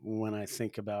 And when I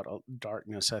think about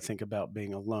darkness, I think about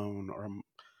being alone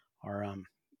or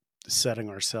setting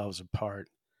ourselves apart,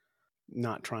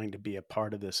 not trying to be a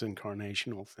part of this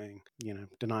incarnational thing,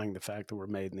 denying the fact that we're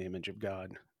made in the image of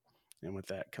God. And with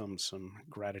that comes some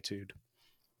gratitude.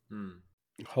 Hmm.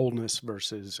 Wholeness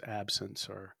versus absence,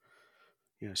 or,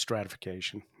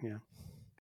 stratification. Yeah.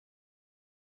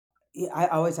 Yeah, I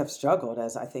always have struggled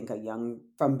as I think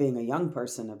from being a young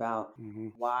person about Mm-hmm.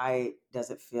 why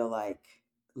does it feel like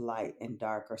light and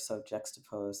dark are so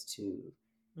juxtaposed to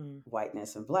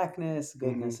whiteness and blackness, Mm-hmm.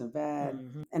 goodness and bad.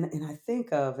 And I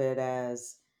think of it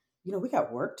as, we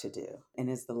got work to do. And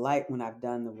it's the light when I've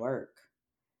done the work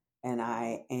and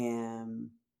I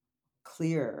am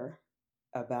clear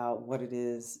about what it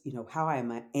is, how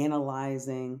I'm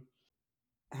analyzing,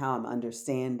 how I'm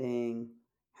understanding,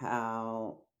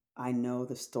 how I know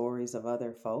the stories of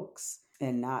other folks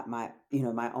and not my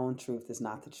own truth is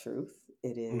not the truth.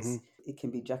 Mm-hmm. It can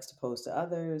be juxtaposed to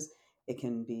others. It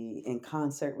can be in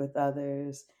concert with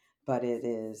others, but it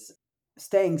is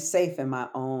staying safe in my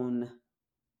own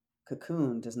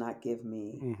cocoon does not give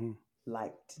me Mm-hmm.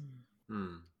 light.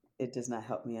 Hmm. It does not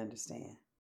help me understand.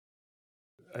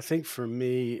 I think for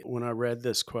me, when I read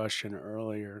this question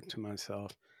earlier to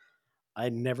myself, I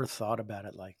never thought about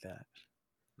it like that.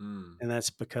 Mm. And that's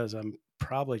because I'm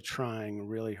probably trying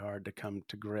really hard to come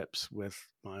to grips with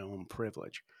my own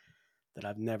privilege, that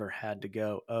I've never had to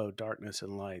go, oh, darkness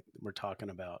and light, we're talking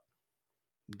about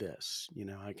this.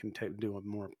 I can do a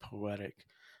more poetic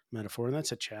metaphor. And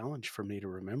that's a challenge for me to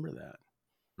remember that.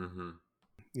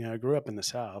 Mm-hmm. I grew up in the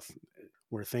South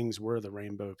where things were the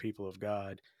rainbow people of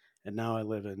God. And now I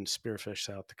live in Spearfish,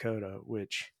 South Dakota,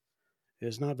 which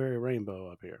is not very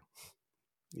rainbow up here,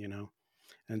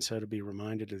 And so to be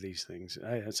reminded of these things,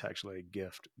 it's actually a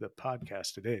gift. The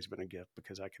podcast today has been a gift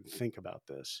because I can think about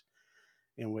this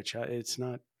in which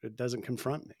it doesn't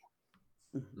confront me,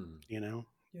 Mm.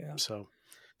 Yeah. So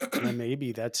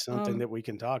maybe that's something that we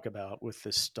can talk about with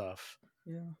this stuff.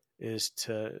 Yeah. Is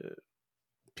to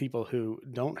people who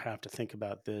don't have to think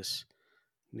about this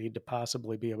need to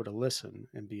possibly be able to listen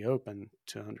and be open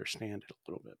to understand it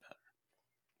a little bit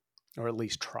better, or at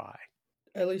least try.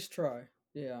 At least try.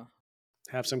 Yeah.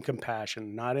 Have some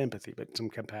compassion, not empathy, but some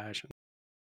compassion.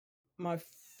 My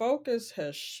focus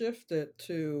has shifted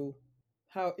to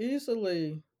how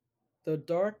easily the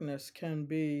darkness can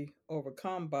be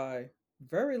overcome by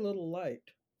very little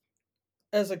light.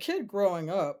 As a kid growing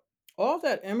up, all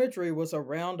that imagery was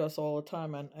around us all the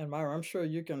time. And Myra, I'm sure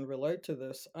you can relate to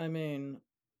this. I mean,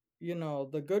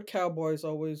 the good cowboys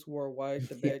always wore white,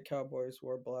 the Yeah. bad cowboys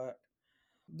wore black.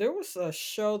 There was a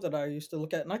show that I used to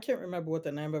look at, and I can't remember what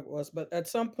the name of it was, but at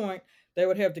some point they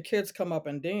would have the kids come up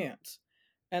and dance.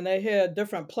 And they had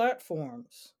different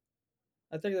platforms.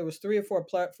 I think there was 3 or 4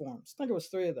 platforms. I think it was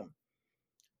 3 of them.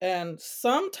 And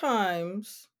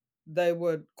sometimes they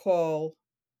would call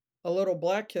a little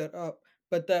black kid up,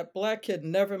 but that black kid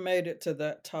never made it to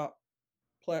that top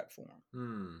platform.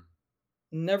 Mm.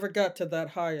 Never got to that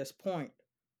highest point.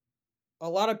 A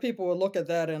lot of people would look at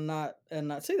that and not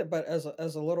see that, but as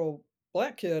a little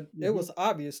black kid, it was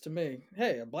obvious to me.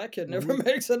 Hey, a black kid never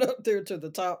makes it up there to the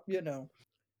top.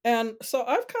 And so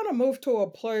I've kind of moved to a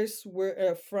place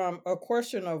where, from a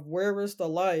question of where is the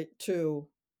light to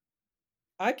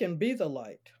I can be the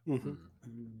light. Mm-hmm.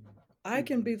 I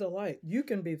can be the light. You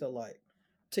can be the light.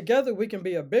 Together we can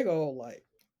be a big old light.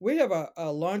 We have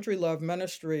a laundry love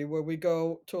ministry where we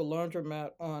go to a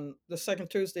laundromat on the second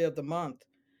Tuesday of the month.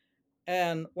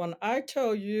 And when I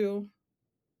tell you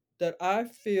that I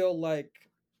feel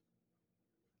like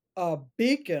a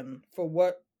beacon for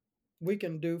what we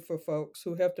can do for folks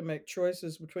who have to make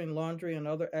choices between laundry and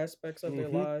other aspects of their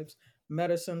lives,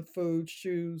 medicine, food,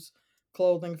 shoes,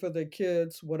 clothing for their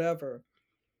kids, whatever.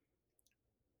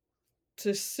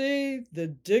 To see the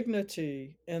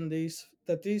dignity in these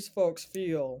folks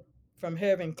feel from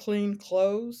having clean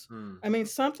clothes. Mm. I mean,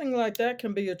 something like that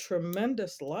can be a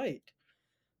tremendous light.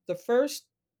 The first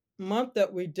month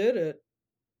that we did it,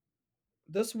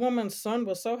 this woman's son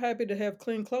was so happy to have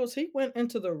clean clothes. He went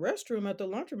into the restroom at the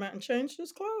laundromat and changed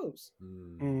his clothes.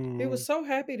 He was so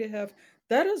happy to have.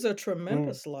 That is a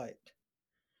tremendous light.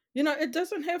 It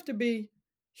doesn't have to be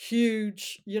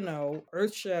huge,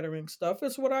 earth-shattering stuff.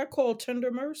 It's what I call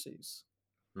tender mercies.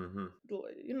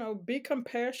 Mm-hmm. Be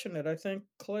compassionate. I think,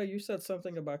 Clay, you said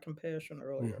something about compassion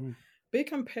earlier. Be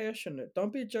compassionate.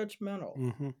 Don't be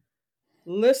judgmental.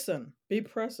 Listen, be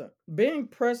present. Being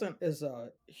present is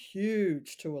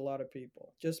huge to a lot of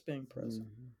people, just being present.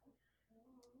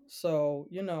 So,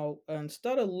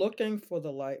 instead of looking for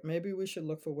the light, maybe we should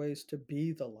look for ways to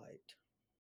be the light.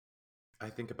 I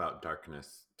think about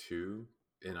darkness too.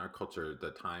 In our culture,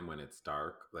 the time when it's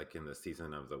dark, like in the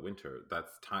season of the winter,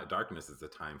 darkness is a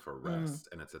time for rest,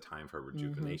 and it's a time for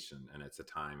rejuvenation, and it's a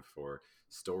time for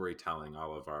storytelling.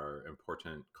 All of our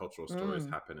important cultural stories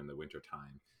happen in the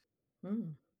wintertime.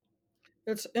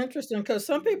 It's interesting because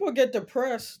some people get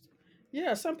depressed.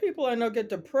 Yeah, some people I know get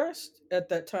depressed at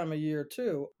that time of year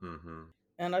too.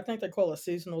 And I think they call it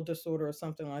seasonal disorder or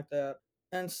something like that.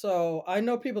 And so I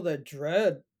know people that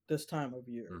dread this time of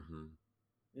year.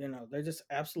 They just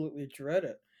absolutely dread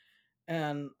it.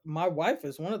 And my wife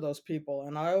is one of those people,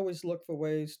 and I always look for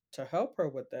ways to help her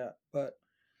with that. But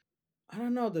I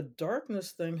don't know, the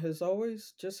darkness thing has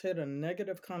always just had a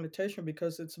negative connotation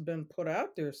because it's been put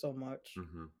out there so much.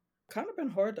 Kind of been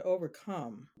hard to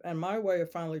overcome. And my way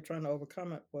of finally trying to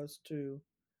overcome it was to,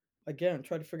 again,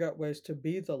 try to figure out ways to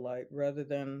be the light rather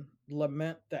than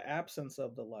lament the absence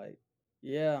of the light.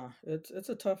 Yeah, it's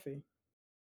a toughie.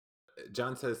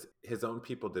 John says his own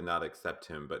people did not accept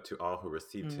him, but to all who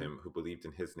received him, who believed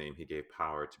in his name, he gave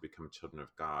power to become children of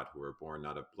God, who were born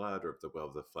not of blood or of the will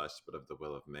of the flesh, but of the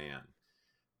will of man.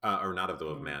 Or not of the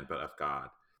will of man, but of God.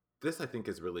 This, I think,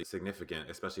 is really significant,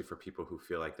 especially for people who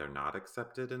feel like they're not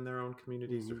accepted in their own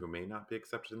communities or who may not be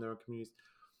accepted in their own communities.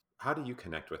 How do you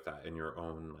connect with that in your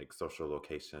own like social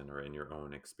location or in your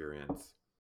own experience?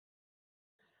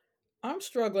 I'm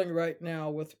struggling right now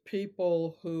with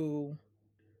people who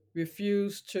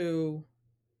refuse to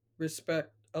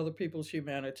respect other people's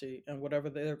humanity and whatever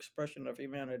their expression of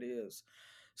humanity is.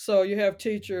 So you have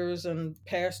teachers and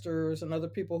pastors and other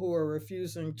people who are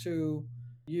refusing to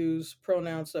use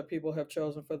pronouns that people have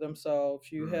chosen for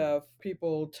themselves. You Mm, have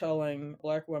people telling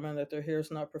Black women that their hair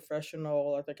is not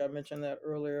professional. I think I mentioned that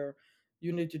earlier.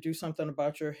 You need to do something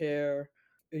about your hair.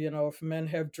 If men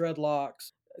have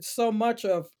dreadlocks, so much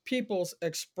of people's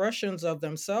expressions of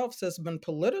themselves has been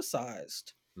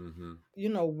politicized. hmm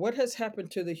What has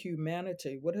happened to the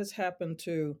humanity? What has happened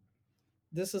to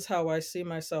this is how I see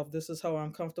myself. This is how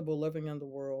I'm comfortable living in the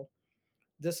world.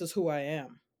 This is who I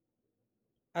am.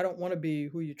 I don't want to be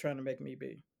who you're trying to make me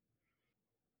be.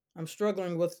 I'm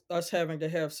struggling with us having to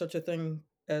have such a thing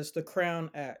as the Crown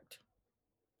Act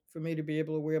for me to be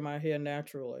able to wear my hair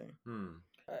naturally. Hmm.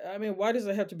 I mean, why does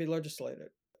it have to be legislated?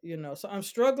 So I'm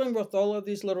struggling with all of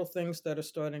these little things that are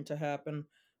starting to happen,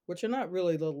 which are not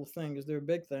really little things, they're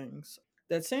big things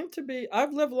that seem to be.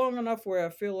 I've lived long enough where I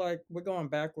feel like we're going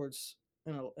backwards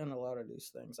in a lot of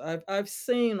these things. I've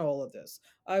seen all of this.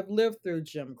 I've lived through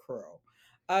Jim Crow.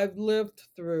 I've lived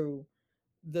through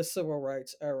the civil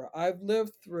rights era. I've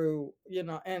lived through,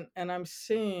 and I'm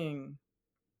seeing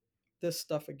this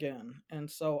stuff again. And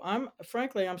so I'm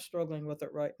struggling with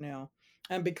it right now.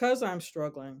 And because I'm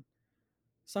struggling,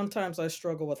 sometimes I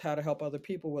struggle with how to help other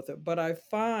people with it. But I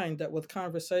find that with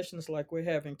conversations like we're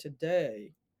having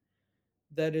today,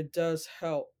 that it does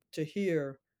help to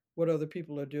hear what other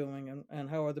people are doing and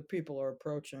how other people are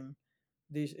approaching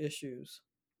these issues.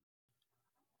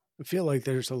 I feel like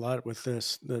there's a lot with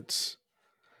this it's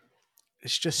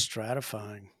just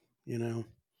stratifying, you know?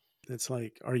 It's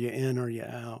like, are you in or are you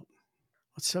out?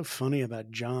 What's so funny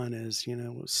about John is,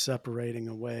 separating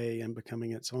away and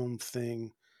becoming its own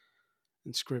thing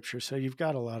in scripture. So you've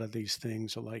got a lot of these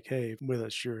things are like, hey, with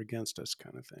us, you're against us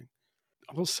kind of thing.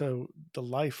 Also, the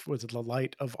life was the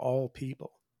light of all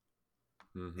people,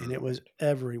 and hmm it was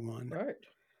everyone. Right.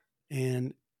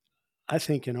 And I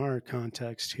think in our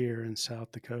context here in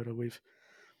South Dakota,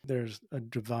 there's a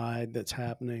divide that's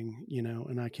happening,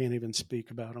 and I can't even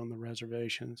speak about on the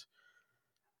reservations,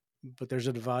 but there's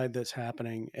a divide that's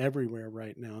happening everywhere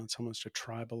right now. It's almost a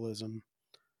tribalism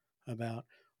about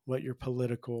what your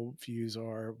political views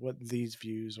are, what these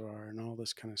views are, and all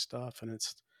this kind of stuff. And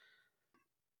it's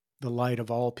the light of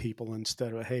all people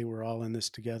instead of, hey, we're all in this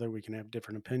together. We can have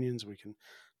different opinions. We can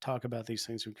talk about these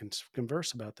things. We can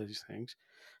converse about these things,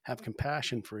 have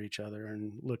compassion for each other,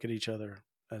 and look at each other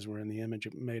as we're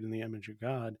made in the image of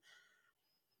God.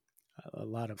 A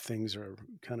lot of things are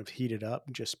kind of heated up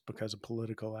just because of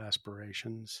political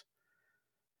aspirations.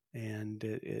 And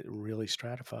it really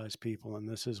stratifies people. And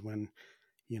this is when,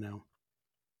 you know,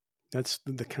 that's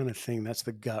the kind of thing, that's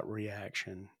the gut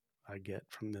reaction I get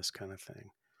from this kind of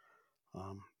thing.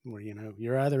 Where,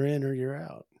 you're either in or you're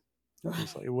out.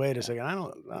 It's like, wait a second, I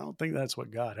don't think that's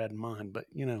what God had in mind, but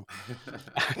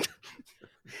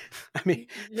I mean,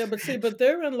 Yeah, but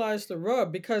therein lies the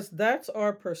rub because that's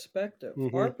our perspective.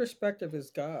 mm-hmm. Our perspective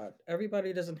is God.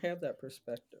 Everybody doesn't have that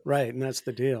perspective. Right, and that's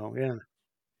the deal. Yeah.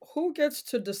 Who gets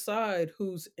to decide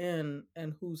who's in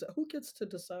and who gets to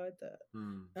decide that?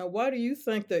 Hmm. And why do you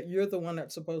think that you're the one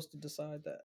that's supposed to decide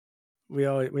that? We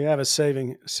have a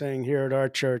saying here at our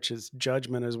church is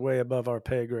judgment is way above our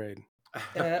pay grade.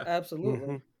 Absolutely.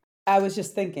 Mm-hmm. I was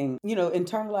just thinking,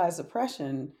 internalized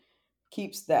oppression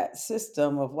keeps that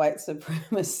system of white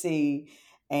supremacy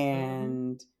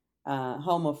and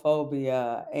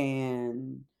homophobia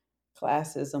and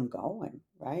classism going,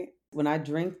 right? When I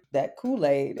drink that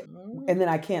Kool-Aid and then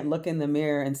I can't look in the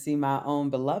mirror and see my own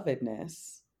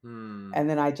belovedness, Hmm. and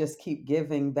then I just keep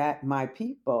giving back my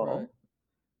people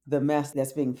the mess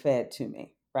that's being fed to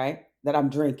me, right? That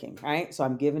I'm drinking, right? So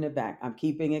I'm giving it back. I'm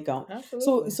keeping it going.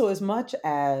 Absolutely. So as much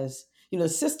as, the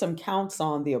system counts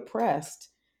on the oppressed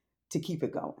to keep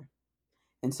it going.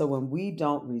 And so when we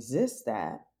don't resist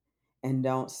that and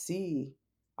don't see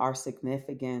our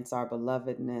significance, our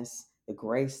belovedness, the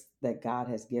grace that God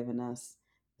has given us,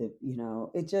 it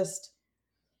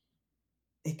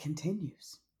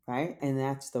continues, right? And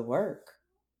that's the work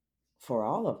for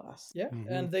all of us. Yeah.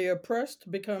 Mm-hmm. And the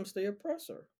oppressed becomes the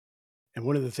oppressor. And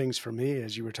one of the things for me,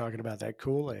 as you were talking about that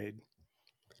Kool-Aid,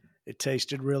 it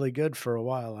tasted really good for a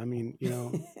while. I mean,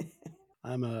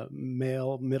 I'm a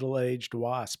male middle-aged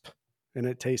WASP, and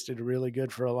it tasted really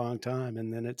good for a long time.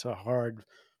 And then it's a hard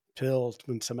pill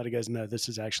when somebody goes, no, this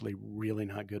is actually really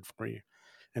not good for you.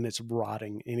 And it's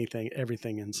rotting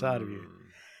everything inside of you.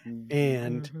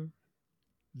 And Mm-hmm.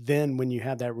 then when you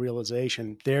have that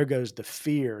realization, there goes the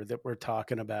fear that we're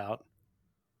talking about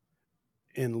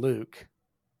in Luke.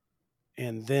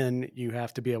 And then you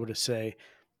have to be able to say,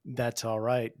 that's all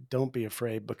right. Don't be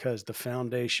afraid, because the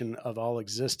foundation of all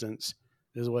existence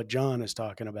is what John is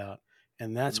talking about.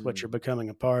 And that's what you're becoming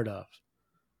a part of.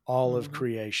 All of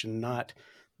creation, not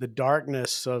the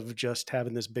darkness of just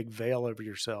having this big veil over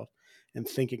yourself and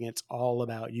thinking it's all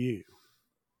about you,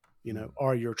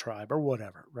 or your tribe or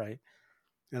whatever. Right.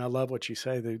 And I love what you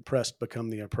say, the oppressed become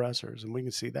the oppressors. And we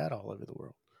can see that all over the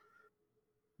world.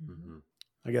 Mm-hmm.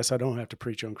 I guess I don't have to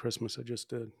preach on Christmas. I just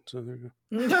did. So there you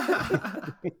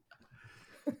Mm-hmm.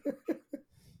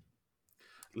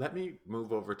 Let me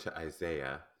move over to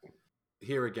Isaiah.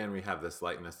 Here again, we have this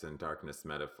lightness and darkness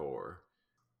metaphor.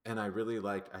 And I really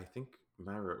liked, I think,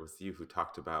 Myra, it was you who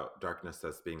talked about darkness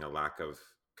as being a lack of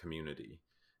community.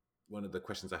 One of the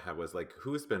questions I had was like,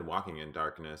 who's been walking in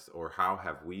darkness, or how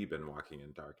have we been walking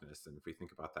in darkness? And if we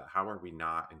think about that, how are we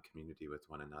not in community with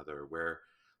one another?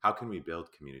 How can we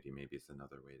build community? Maybe is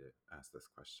another way to ask this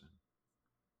question.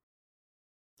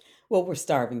 Well, we're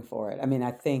starving for it. I mean,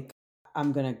 I think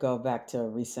I'm going to go back to a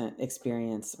recent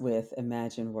experience with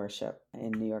Imagine Worship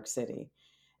in New York City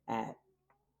at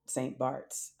St.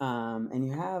 Bart's. And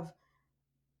you have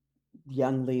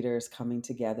young leaders coming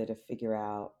together to figure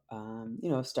out,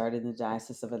 started in the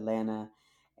Diocese of Atlanta,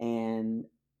 and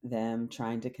them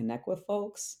trying to connect with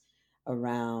folks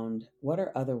around what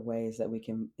are other ways that we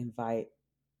can invite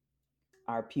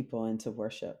our people into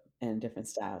worship in different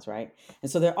styles, right? And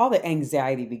so all the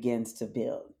anxiety begins to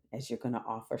build as you're going to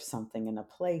offer something in a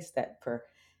place that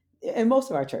in most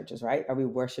of our churches, right? Are we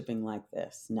worshiping like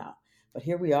this? No. But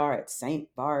here we are at St.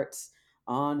 Bart's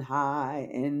on high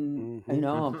in,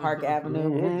 on Park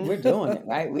Avenue. We're doing it,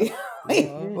 right?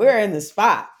 We're in the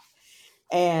spot.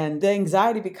 And the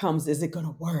anxiety becomes, is it going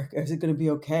to work? Is it going to be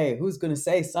okay? Who's going to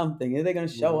say something? Are they going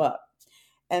to show up?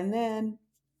 And then,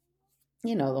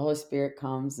 the Holy Spirit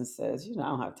comes and says, I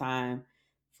don't have time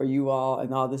for you all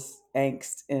and all this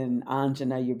angst and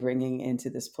anjana you're bringing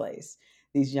into this place.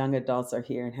 These young adults are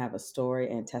here and have a story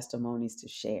and testimonies to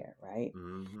share, right?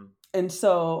 Mm-hmm. And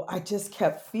so I just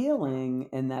kept feeling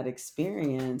in that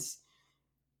experience,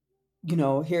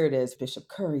 here it is, Bishop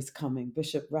Curry's coming,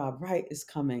 Bishop Rob Wright is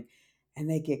coming, and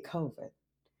they get COVID.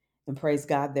 And praise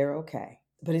God, they're okay.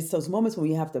 But it's those moments when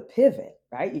you have to pivot,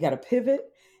 right? You got to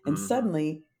pivot, and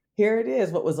suddenly here it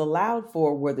is. What was allowed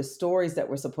for were the stories that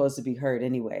were supposed to be heard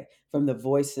anyway, from the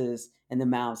voices and the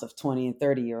mouths of 20 and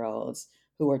 30-year-olds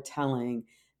who are telling,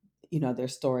 their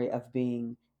story of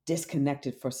being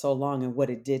disconnected for so long and what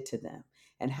it did to them,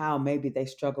 and how maybe they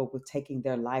struggled with taking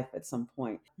their life at some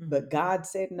point. But God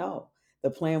said no. The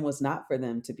plan was not for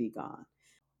them to be gone.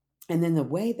 And then the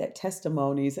way that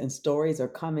testimonies and stories are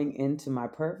coming into my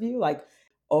purview, like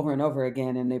over and over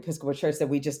again in the Episcopal Church, that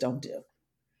we just don't do.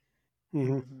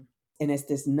 And it's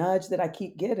this nudge that I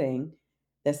keep getting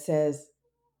that says,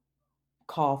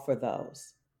 call for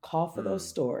those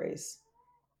stories.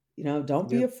 Don't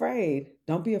be afraid.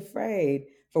 Don't be afraid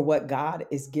for what God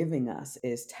is giving us,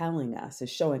 is telling us, is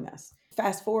showing us.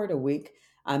 Fast forward a week,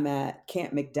 I'm at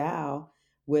Camp McDowell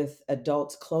with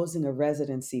adults closing a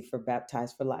residency for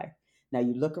Baptized for Life. Now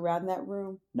you look around that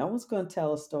room, no one's going to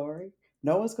tell a story.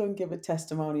 No one's going to give a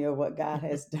testimony of what God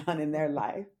has done in their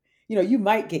life. You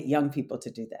might get young people to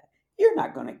do that. You're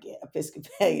not going to get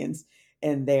Episcopalians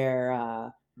in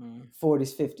their 40s,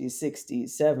 50s,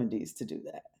 60s, 70s to do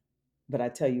that. But I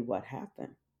tell you what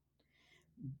happened.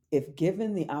 If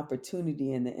given the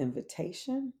opportunity and the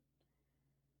invitation,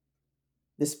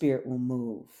 the Spirit will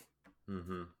move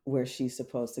where she's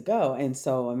supposed to go. And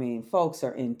so, folks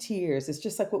are in tears. It's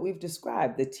just like what we've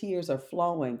described. The tears are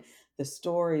flowing. The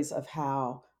stories of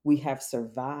how we have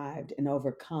survived and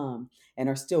overcome and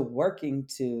are still working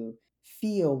to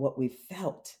feel what we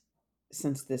felt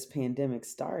since this pandemic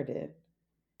started.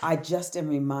 I just am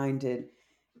reminded,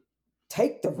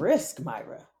 take the risk,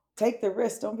 Myra. Take the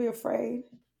risk. Don't be afraid.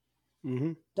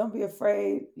 Don't be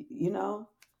afraid.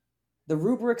 The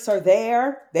rubrics are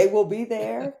there. They will be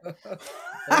there.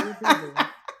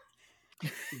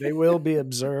 They will be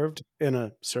observed in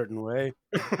a certain way.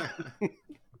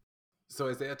 So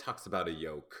Isaiah talks about a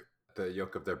yoke, the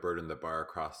yoke of their burden, the bar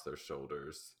across their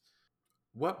shoulders.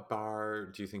 What bar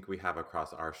do you think we have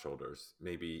across our shoulders?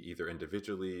 Maybe either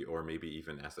individually or maybe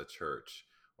even as a church?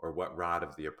 Or what rod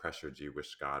of the oppressor do you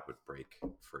wish God would break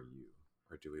for you?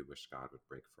 Or do we wish God would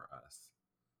break for us?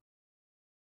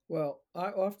 Well,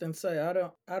 I often say I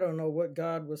don't know what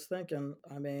God was thinking.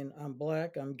 I mean, I'm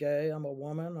black, I'm gay, I'm a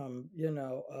woman,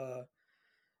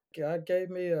 God gave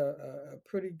me a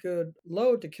pretty good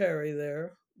load to carry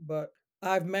there, but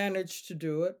I've managed to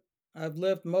do it. I've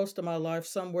lived most of my life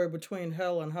somewhere between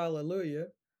hell and hallelujah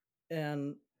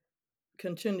and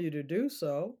continue to do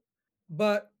so.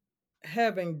 But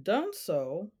having done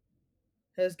so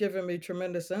has given me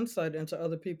tremendous insight into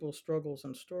other people's struggles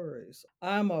and stories.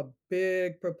 I'm a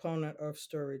big proponent of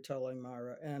storytelling,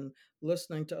 Myra, and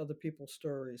listening to other people's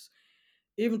stories.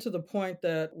 Even to the point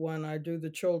that when I do the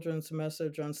children's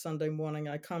message on Sunday morning,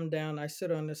 I come down, I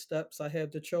sit on the steps, I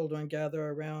have the children gather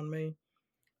around me.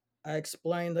 I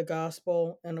explain the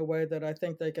gospel in a way that I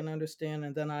think they can understand,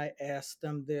 and then I ask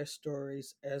them their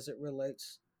stories as it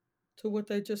relates to what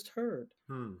they just heard.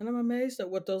 Hmm. And I'm amazed at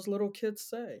what those little kids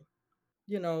say.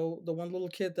 The one little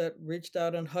kid that reached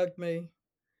out and hugged me,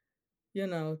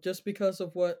 just because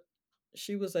of what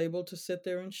she was able to sit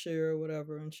there and share or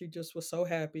whatever. And she just was so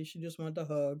happy. She just wanted to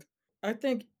hug. I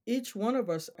think each one of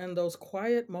us in those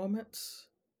quiet moments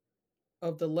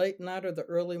of the late night or the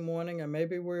early morning, and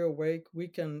maybe we're awake, we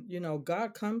can,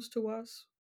 God comes to us.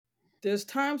 There's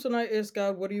times when I ask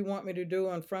God, what do you want me to do?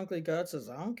 And frankly, God says,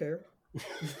 I don't care.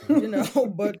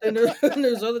 But then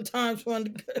there's other times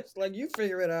when it's like, you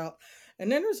figure it out.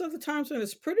 And then there's other times when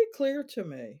it's pretty clear to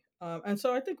me. And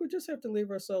so I think we just have to leave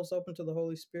ourselves open to the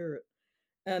Holy Spirit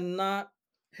and not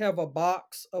have a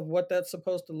box of what that's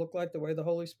supposed to look like, the way the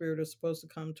Holy Spirit is supposed to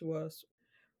come to us.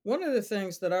 One of the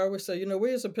things that I always say,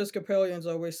 we as Episcopalians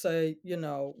always say,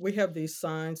 we have these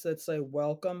signs that say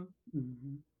welcome.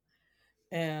 Mm-hmm.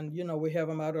 And, we have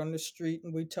them out on the street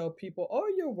and we tell people, oh,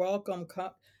 you're welcome.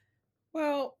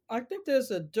 Well, I think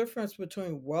there's a difference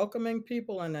between welcoming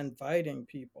people and inviting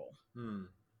people. Hmm.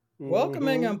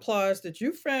 Welcoming Mhm. implies that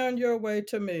you found your way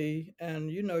to me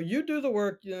and, you do the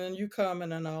work and you come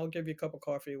and then I'll give you a cup of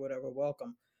coffee, whatever,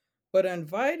 welcome. But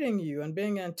inviting you and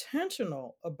being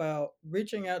intentional about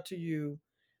reaching out to you,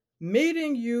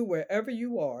 meeting you wherever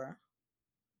you are,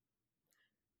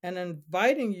 and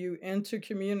inviting you into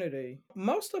community.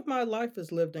 Most of my life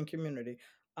is lived in community.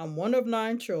 I'm one of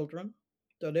 9 children.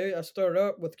 So I started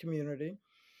out with community.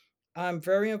 I'm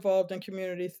very involved in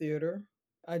community theater.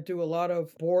 I do a lot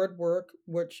of board work,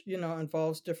 which,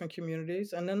 involves different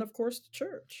communities. And then, of course, the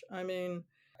church. I mean,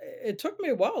 it took me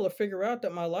a while to figure out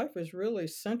that my life is really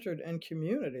centered in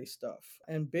community stuff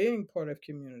and being part of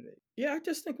community. Yeah, I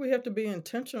just think we have to be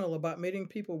intentional about meeting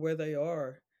people where they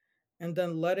are and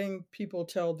then letting people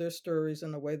tell their stories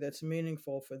in a way that's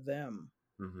meaningful for them.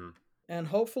 Mm-hmm. And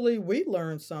hopefully we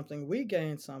learn something, we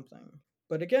gain something.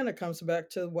 But again, it comes back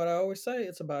to what I always say,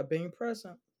 it's about being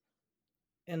present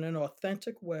in an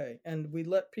authentic way. And we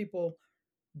let people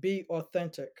be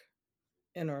authentic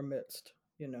in our midst.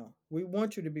 We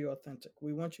want you to be authentic.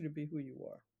 We want you to be who you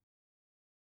are.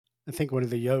 I think one of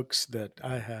the yokes that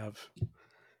I have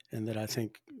and that I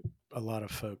think a lot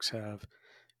of folks have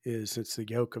is it's the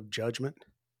yoke of judgment,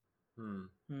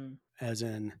 Hmm. as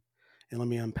in, and let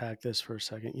me unpack this for a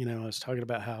second. I was talking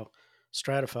about how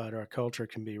stratified our culture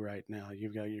can be right now.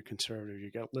 You've got your conservative,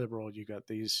 you got liberal, you got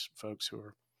these folks who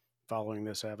are following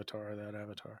this avatar or that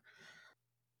avatar.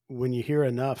 When you hear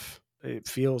enough, it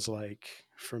feels like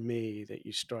for me that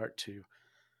you start to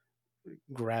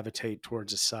gravitate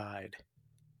towards a side,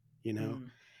 you know?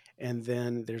 Mm. And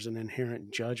then there's an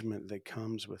inherent judgment that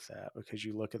comes with that because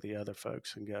you look at the other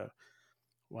folks and go,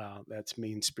 wow, that's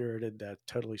mean spirited. That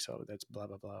totally so. That's blah,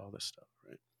 blah, blah, all this stuff.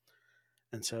 Right.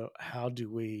 And so, how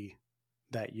do we,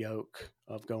 that yoke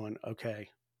of going, okay,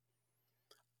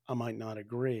 I might not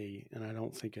agree, and I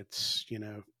don't think it's,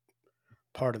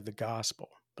 part of the gospel,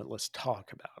 but let's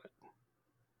talk about it,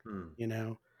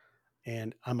 Hmm.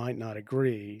 and I might not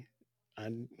agree. I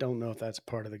don't know if that's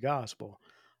part of the gospel,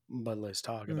 but let's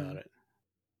talk about Mm. it.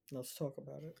 Let's talk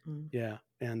about it. Mm. Yeah.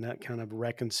 And that kind of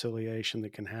reconciliation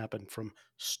that can happen from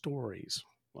stories,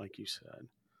 like you said,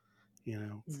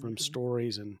 from Mm-hmm.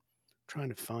 stories and trying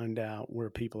to find out where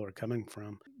people are coming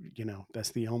from. That's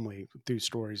through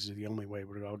stories is the only way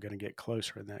we're all going to get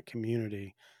closer in that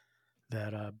community,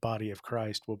 that body of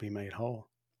Christ will be made whole.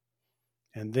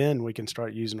 And then we can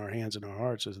start using our hands and our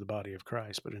hearts as the body of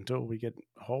Christ. But until we get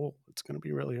whole, it's going to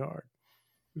be really hard.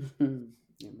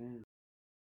 Amen.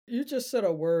 You just said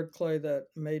a word, Clay, that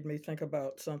made me think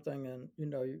about something.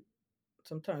 And,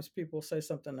 sometimes people say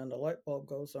something and the light bulb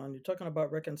goes on. You're talking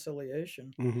about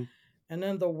reconciliation. Mm-hmm. And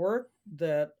then the work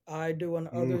that I do and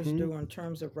others Mm-hmm. do in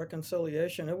terms of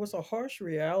reconciliation, it was a harsh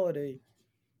reality.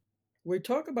 We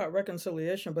talk about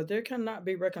reconciliation, but there cannot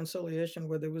be reconciliation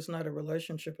where there was not a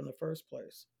relationship in the first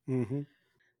place. Mm-hmm.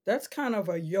 That's kind of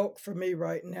a yoke for me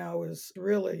right now, is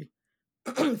really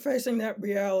facing that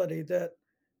reality that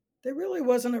there really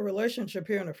wasn't a relationship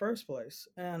here in the first place.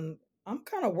 And I'm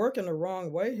kind of working the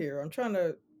wrong way here. I'm trying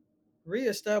to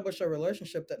reestablish a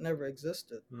relationship that never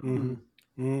existed. Mm-hmm.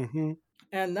 Mm-hmm.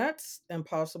 And that's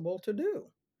impossible to do.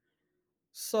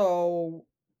 So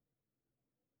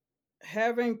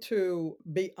having to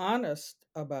be honest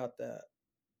about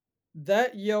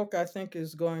that yoke, I think,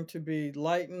 is going to be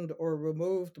lightened or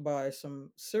removed by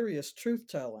some serious truth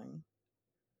telling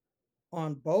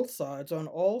on both sides, on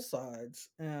all sides.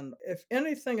 And if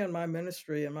anything in my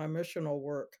ministry and my missional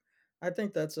work, I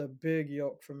think that's a big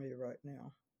yoke for me right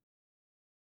now.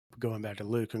 Going back to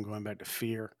Luke and going back to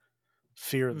fear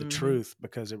of the Hmm. truth,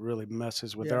 because it really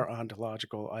messes with Yeah. our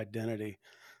ontological identity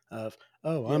of,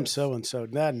 oh, I'm Yes. so and so.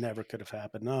 That never could have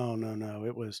happened. No, no, no.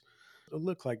 It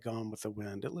looked like Gone with the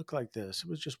Wind. It looked like this. It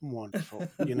was just wonderful,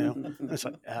 And it's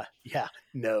like, yeah,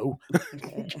 no,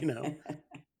 you know.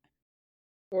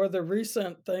 Or the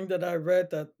recent thing that I read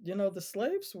that, the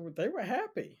slaves they were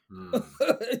happy. Mm.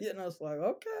 It's like,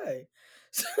 okay.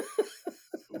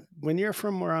 When you're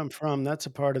from where I'm from, that's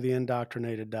a part of the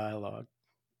indoctrinated dialogue.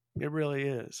 It really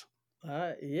is.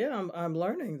 Yeah, I'm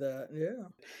learning that. Yeah.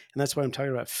 And that's why I'm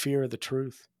talking about fear of the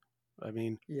truth. I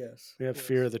mean, Yes. we have Yes.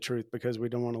 fear of the truth because we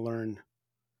don't want to learn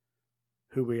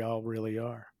who we all really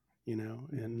are,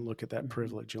 and look at that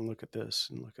privilege and look at this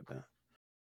and look at that.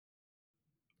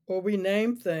 Or we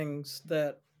name things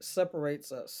that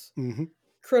separates us. Mm-hmm.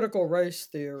 Critical race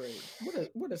theory.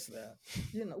 What is that?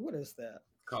 What is that?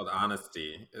 Called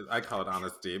honesty. I call it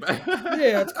honesty.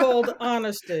 Yeah, it's called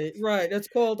honesty. Right. It's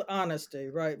called honesty.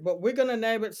 Right. But we're going to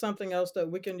name it something else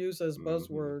that we can use as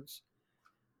buzzwords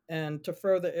and to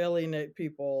further alienate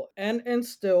people and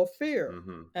instill fear.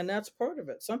 Mm-hmm. And that's part of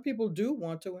it. Some people do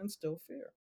want to instill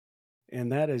fear. And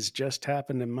that has just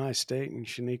happened in my state, in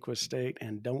Shaniqua State,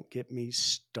 and don't get me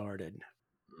started.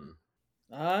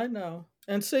 I know.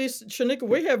 And see, Shaniqua,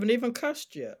 we haven't even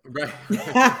cussed yet. Right.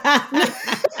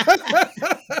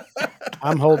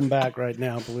 I'm holding back right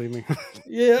now, believe me.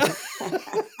 Yeah.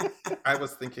 I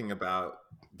was thinking about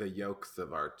the yokes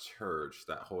of our church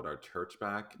that hold our church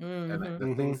back. Mm-hmm. And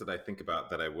the things that I think about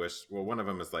that I wish, well, one of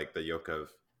them is like the yoke of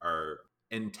our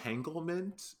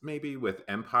entanglement, maybe with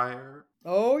empire.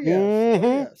 Oh, yes. Mm-hmm.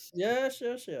 Oh, yes. Yes,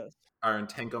 yes, yes. Our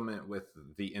entanglement with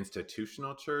the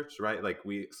institutional church, right? Like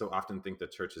we so often think the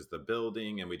church is the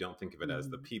building and we don't think of it as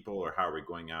the people, or how are we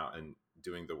going out and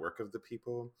doing the work of the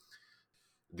people.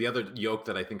 The other yoke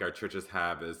that I think our churches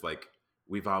have is like,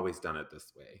 we've always done it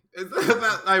this way.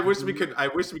 I wish we could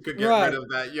get rid of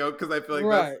that yoke, because I feel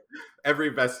like that's every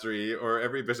vestry or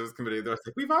every bishop's committee. They're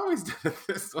like, we've always done it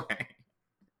this way.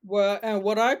 Well, and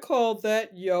what I call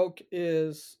that yoke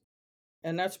is,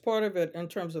 and that's part of it in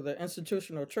terms of the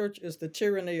institutional church, is the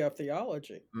tyranny of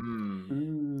theology.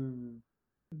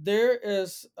 There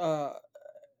is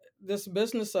this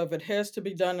business of it has to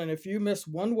be done. And if you miss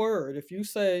one word, if you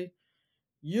say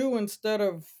you instead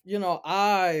of,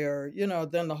 I, or,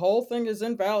 then the whole thing is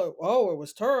invalid. Oh, it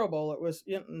was terrible. It was,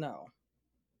 no.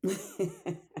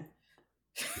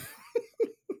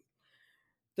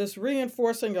 This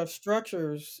reinforcing of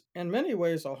structures in many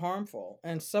ways are harmful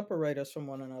and separate us from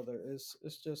one another.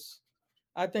 It's just,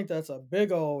 I think that's a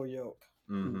big old yoke.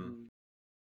 Mm-hmm.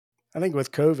 I think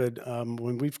with COVID,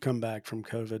 when we've come back from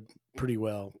COVID pretty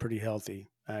well, pretty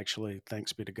healthy, actually,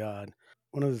 thanks be to God,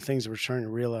 one of the things we're starting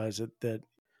to realize that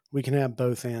we can have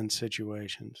both and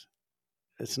situations.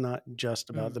 It's not just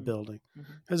about the building,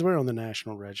 because we're on the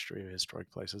National Registry of Historic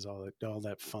Places, all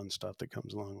that fun stuff that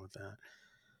comes along with that.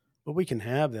 But we can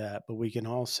have that, but we can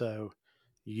also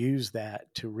use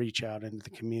that to reach out into the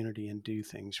community and do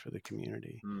things for the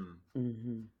community.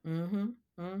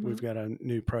 We've got a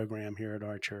new program here at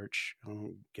our church. I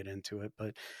won't get into it,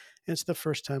 but it's the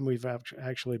first time we've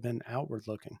actually been outward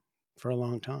looking for a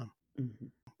long time.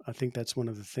 I think that's one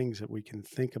of the things that we can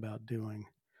think about doing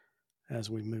as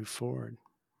we move forward.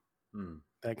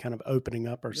 That kind of opening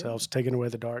up ourselves, taking away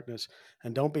the darkness,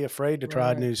 and don't be afraid to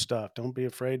try new stuff. Don't be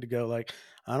afraid to go like,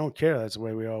 I don't care. That's the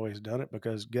way we always done it,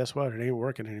 because guess what? It ain't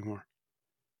working anymore.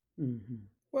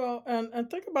 Well, and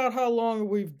think about how long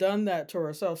we've done that to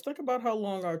ourselves. Think about how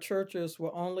long our churches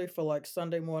were only for like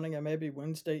Sunday morning and maybe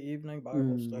Wednesday evening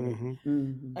Bible study.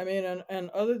 I mean, and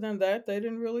other than that, they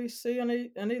didn't really see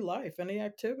any life, any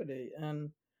activity.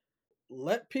 And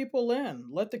let people in.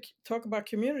 Talk about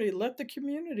community. Let the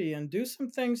community in. Do some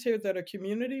things here that are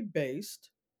community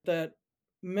based, that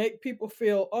make people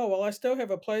feel, oh, well, I still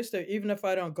have a place there, even if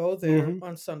I don't go there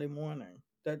on Sunday morning.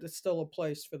 That it's still a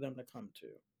place for them to come to.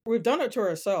 We've done it to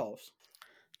ourselves.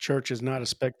 Church is not a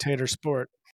spectator sport.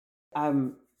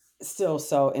 I'm still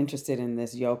so interested in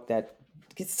this yoke that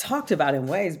gets talked about in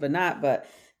ways, but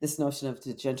this notion of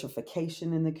the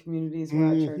gentrification in the communities where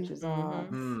our Hmm. churches are,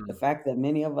 Mm-hmm. the Mm, fact that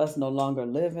many of us no longer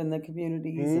live in the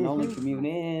communities and only Hmm. commute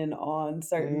mhm, in on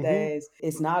certain Hmm. days.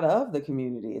 It's not of the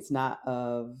community. It's not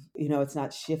of, it's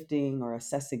not shifting or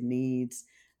assessing needs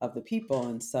of the people.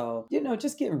 And so,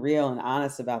 just getting real and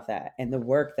honest about that and the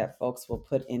work that folks will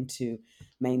put into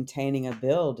maintaining a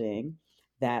building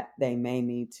that they may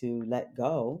need to let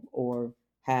go or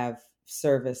have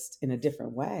serviced in a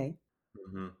different way,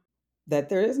 mhm, that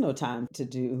there is no time to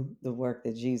do the work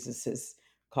that Jesus is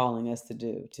calling us to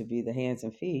do, to be the hands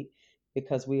and feet,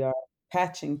 because we are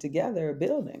patching together a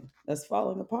building that's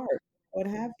falling apart, what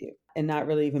have you, and not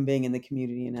really even being in the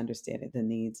community and understanding the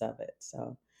needs of it.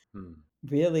 So, mm,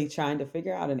 really trying to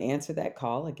figure out and answer that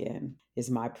call again is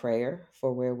my prayer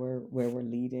for where we're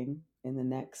leading in the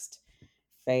next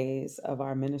phase of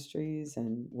our ministries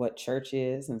and what church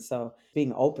is. And so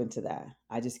being open to that,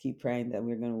 I just keep praying that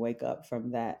we're going to wake up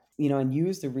from that, and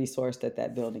use the resource that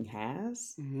that building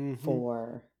has Hmm.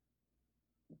 for,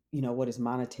 what is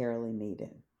monetarily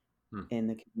needed mm, in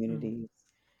the communities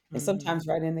and Mm-hmm. sometimes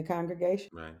right in the congregation.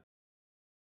 right.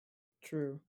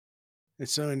 True.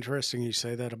 It's so interesting you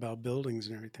say that about buildings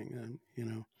and everything.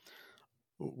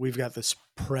 We've got this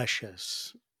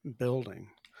precious building,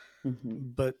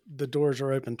 Hmm. but the doors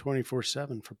are open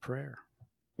 24/7 for prayer,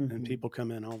 and Hmm. people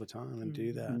come in all the time and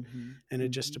do Mm-hmm. that. Hmm. And it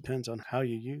just Hmm. depends on how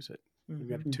you use it. We've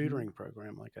got Mm-hmm. a Hmm. tutoring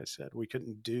program, like I said. We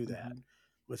couldn't do that Hmm.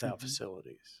 without Hmm.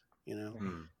 facilities. Right.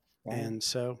 Mm. Right. And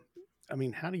so, I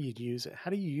mean, how do you use it? How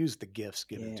do you use the gifts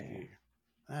given to Yeah. you?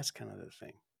 That's kind of the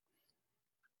thing.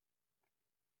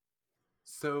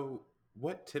 So,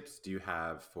 what tips do you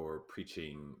have for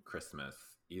preaching Christmas,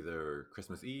 either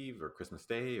Christmas Eve or Christmas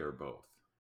Day or both?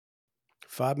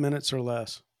 5 minutes or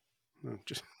less. No,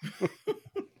 just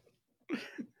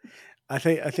I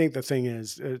think the thing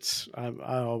is,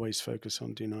 I always focus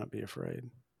on do not be afraid.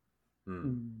 Mm,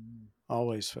 Mm.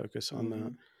 Always focus on Hmm.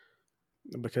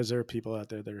 that, because there are people out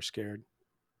there that are scared,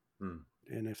 mm,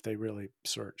 and if they really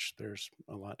search, there's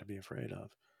a lot to be afraid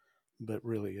of. But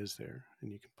really is there,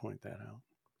 and you can point that out.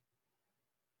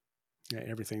 Yeah,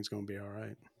 everything's going to be all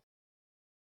right.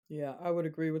 Yeah, I would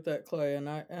agree with that, Clay. And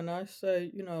I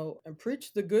say, and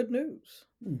preach the good news.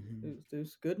 Hmm.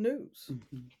 There's good news.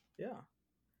 Hmm. Yeah,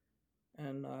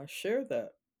 and share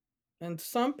that. And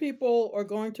some people are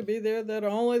going to be there that are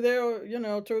only there,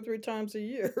 2 or 3 times a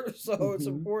year. So it's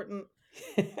Hmm. important.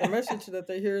 The message that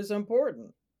they hear is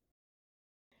important.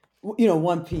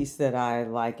 One piece that I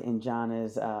like in John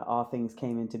is all things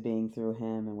came into being through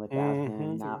him, and without Mm-hmm. him,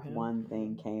 Through not him. one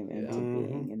thing came into Yeah. Mm-hmm.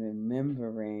 being. And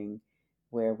remembering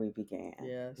where we began,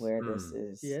 Yes. where this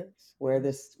mm, is, Yes. where Yes.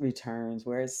 this returns,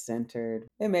 where it's centered.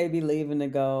 It may be leaving to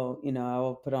go, I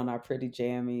will put on our pretty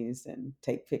jammies and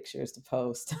take pictures to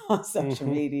post on social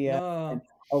Mm-hmm. media Uh, and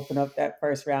open up that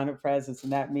first round of presents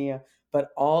and that meal. But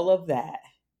all of that,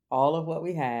 all of what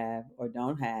we have or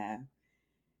don't have,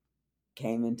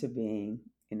 came into being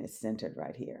and is centered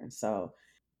right here. And so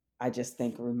I just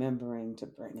think remembering to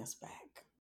bring us back.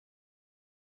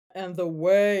 and the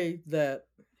way that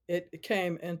it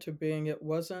came into being, it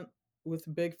wasn't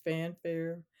with big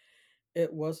fanfare.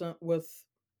 It wasn't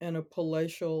in a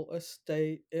palatial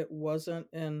estate. It wasn't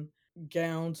in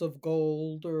gowns of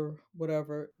gold or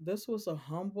whatever. This was a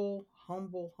humble,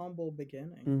 humble, humble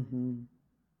beginning. Hmm.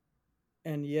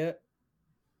 And yet,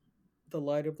 the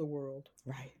light of the world.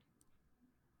 Right.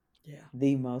 Yeah.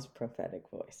 The most prophetic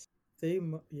voice.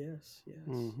 Yes, yes.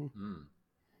 Mm-hmm. mm.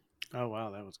 Oh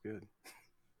wow, that was good.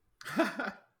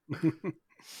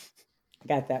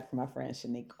 Got that from my friend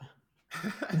Shaniqua.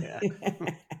 Yeah.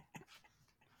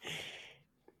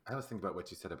 I was thinking about what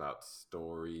you said about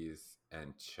stories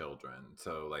and children.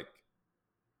 So, like,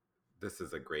 this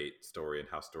is a great story and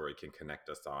how story can connect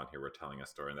us all. And here we're telling a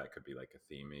story, and that could be like a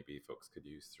theme maybe folks could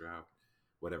use throughout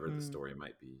whatever the Mm, story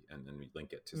might be. And then we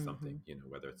link it to something, mm-hmm.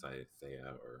 whether it's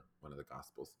Isaiah or one of the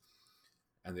Gospels.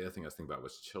 And the other thing I was thinking about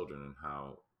was children and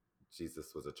how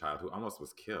Jesus was a child who almost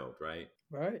was killed, right?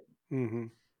 Right. Mm-hmm.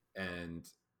 And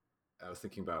I was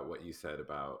thinking about what you said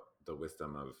about the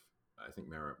wisdom of, I think,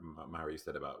 Mara, you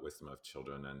said about wisdom of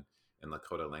children. And in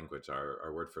Lakota language,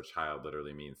 our word for child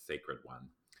literally means sacred one.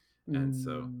 And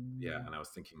so, yeah, Mm. and I was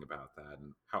thinking about that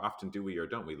and how often do we or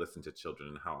don't we listen to children,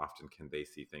 and how often can they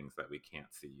see things that we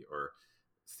can't see, or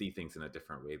see things in a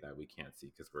different way that we can't see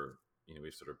because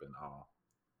we've sort of been all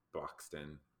boxed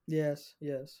in. Yes,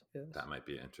 yes, yes. That might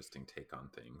be an interesting take on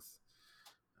things.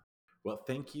 Well,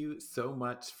 thank you so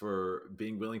much for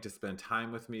being willing to spend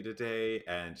time with me today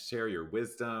and share your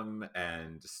wisdom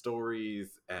and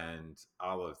stories and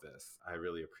all of this. I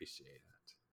really appreciate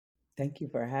it. Thank you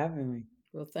for having me.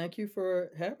 Well, thank you for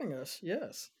having us.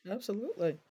 Yes,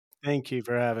 absolutely. Thank you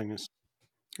for having us.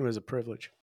 It was a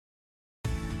privilege.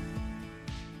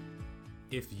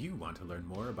 If you want to learn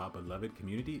more about Beloved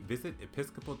Community, visit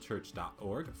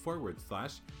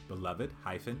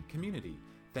episcopalchurch.org/beloved-community.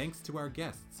 Thanks to our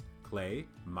guests, Clay,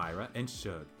 Myra, and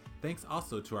Shug. Thanks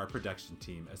also to our production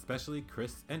team, especially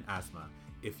Chris and Asma.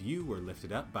 If you were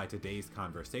lifted up by today's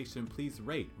conversation, please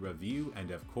rate, review,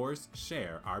 and of course,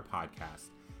 share our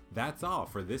podcast. That's all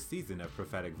for this season of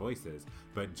Prophetic Voices,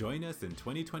 but join us in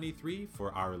 2023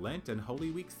 for our Lent and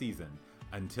Holy Week season.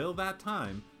 Until that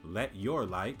time, let your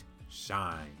light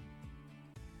shine.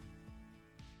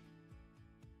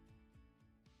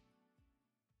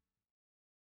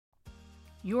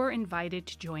 You're invited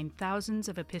to join thousands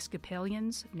of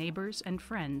Episcopalians, neighbors, and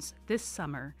friends this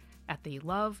summer at the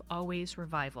Love Always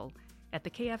Revival at the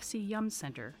KFC Yum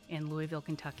Center in Louisville,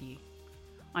 Kentucky.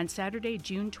 On Saturday,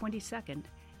 June 22nd,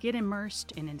 get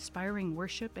immersed in inspiring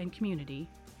worship and community,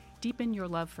 deepen your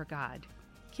love for God,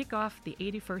 kick off the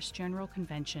 81st General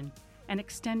Convention, and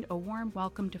extend a warm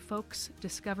welcome to folks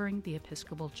discovering the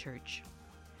Episcopal Church.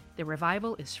 The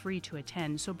revival is free to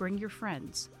attend, so bring your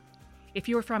friends. If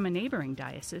you're from a neighboring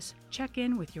diocese, check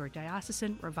in with your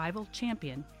diocesan revival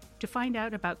champion to find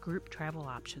out about group travel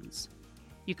options.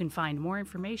 You can find more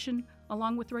information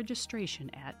along with registration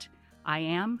at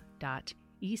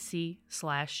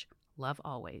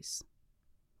iam.ec/lovealways.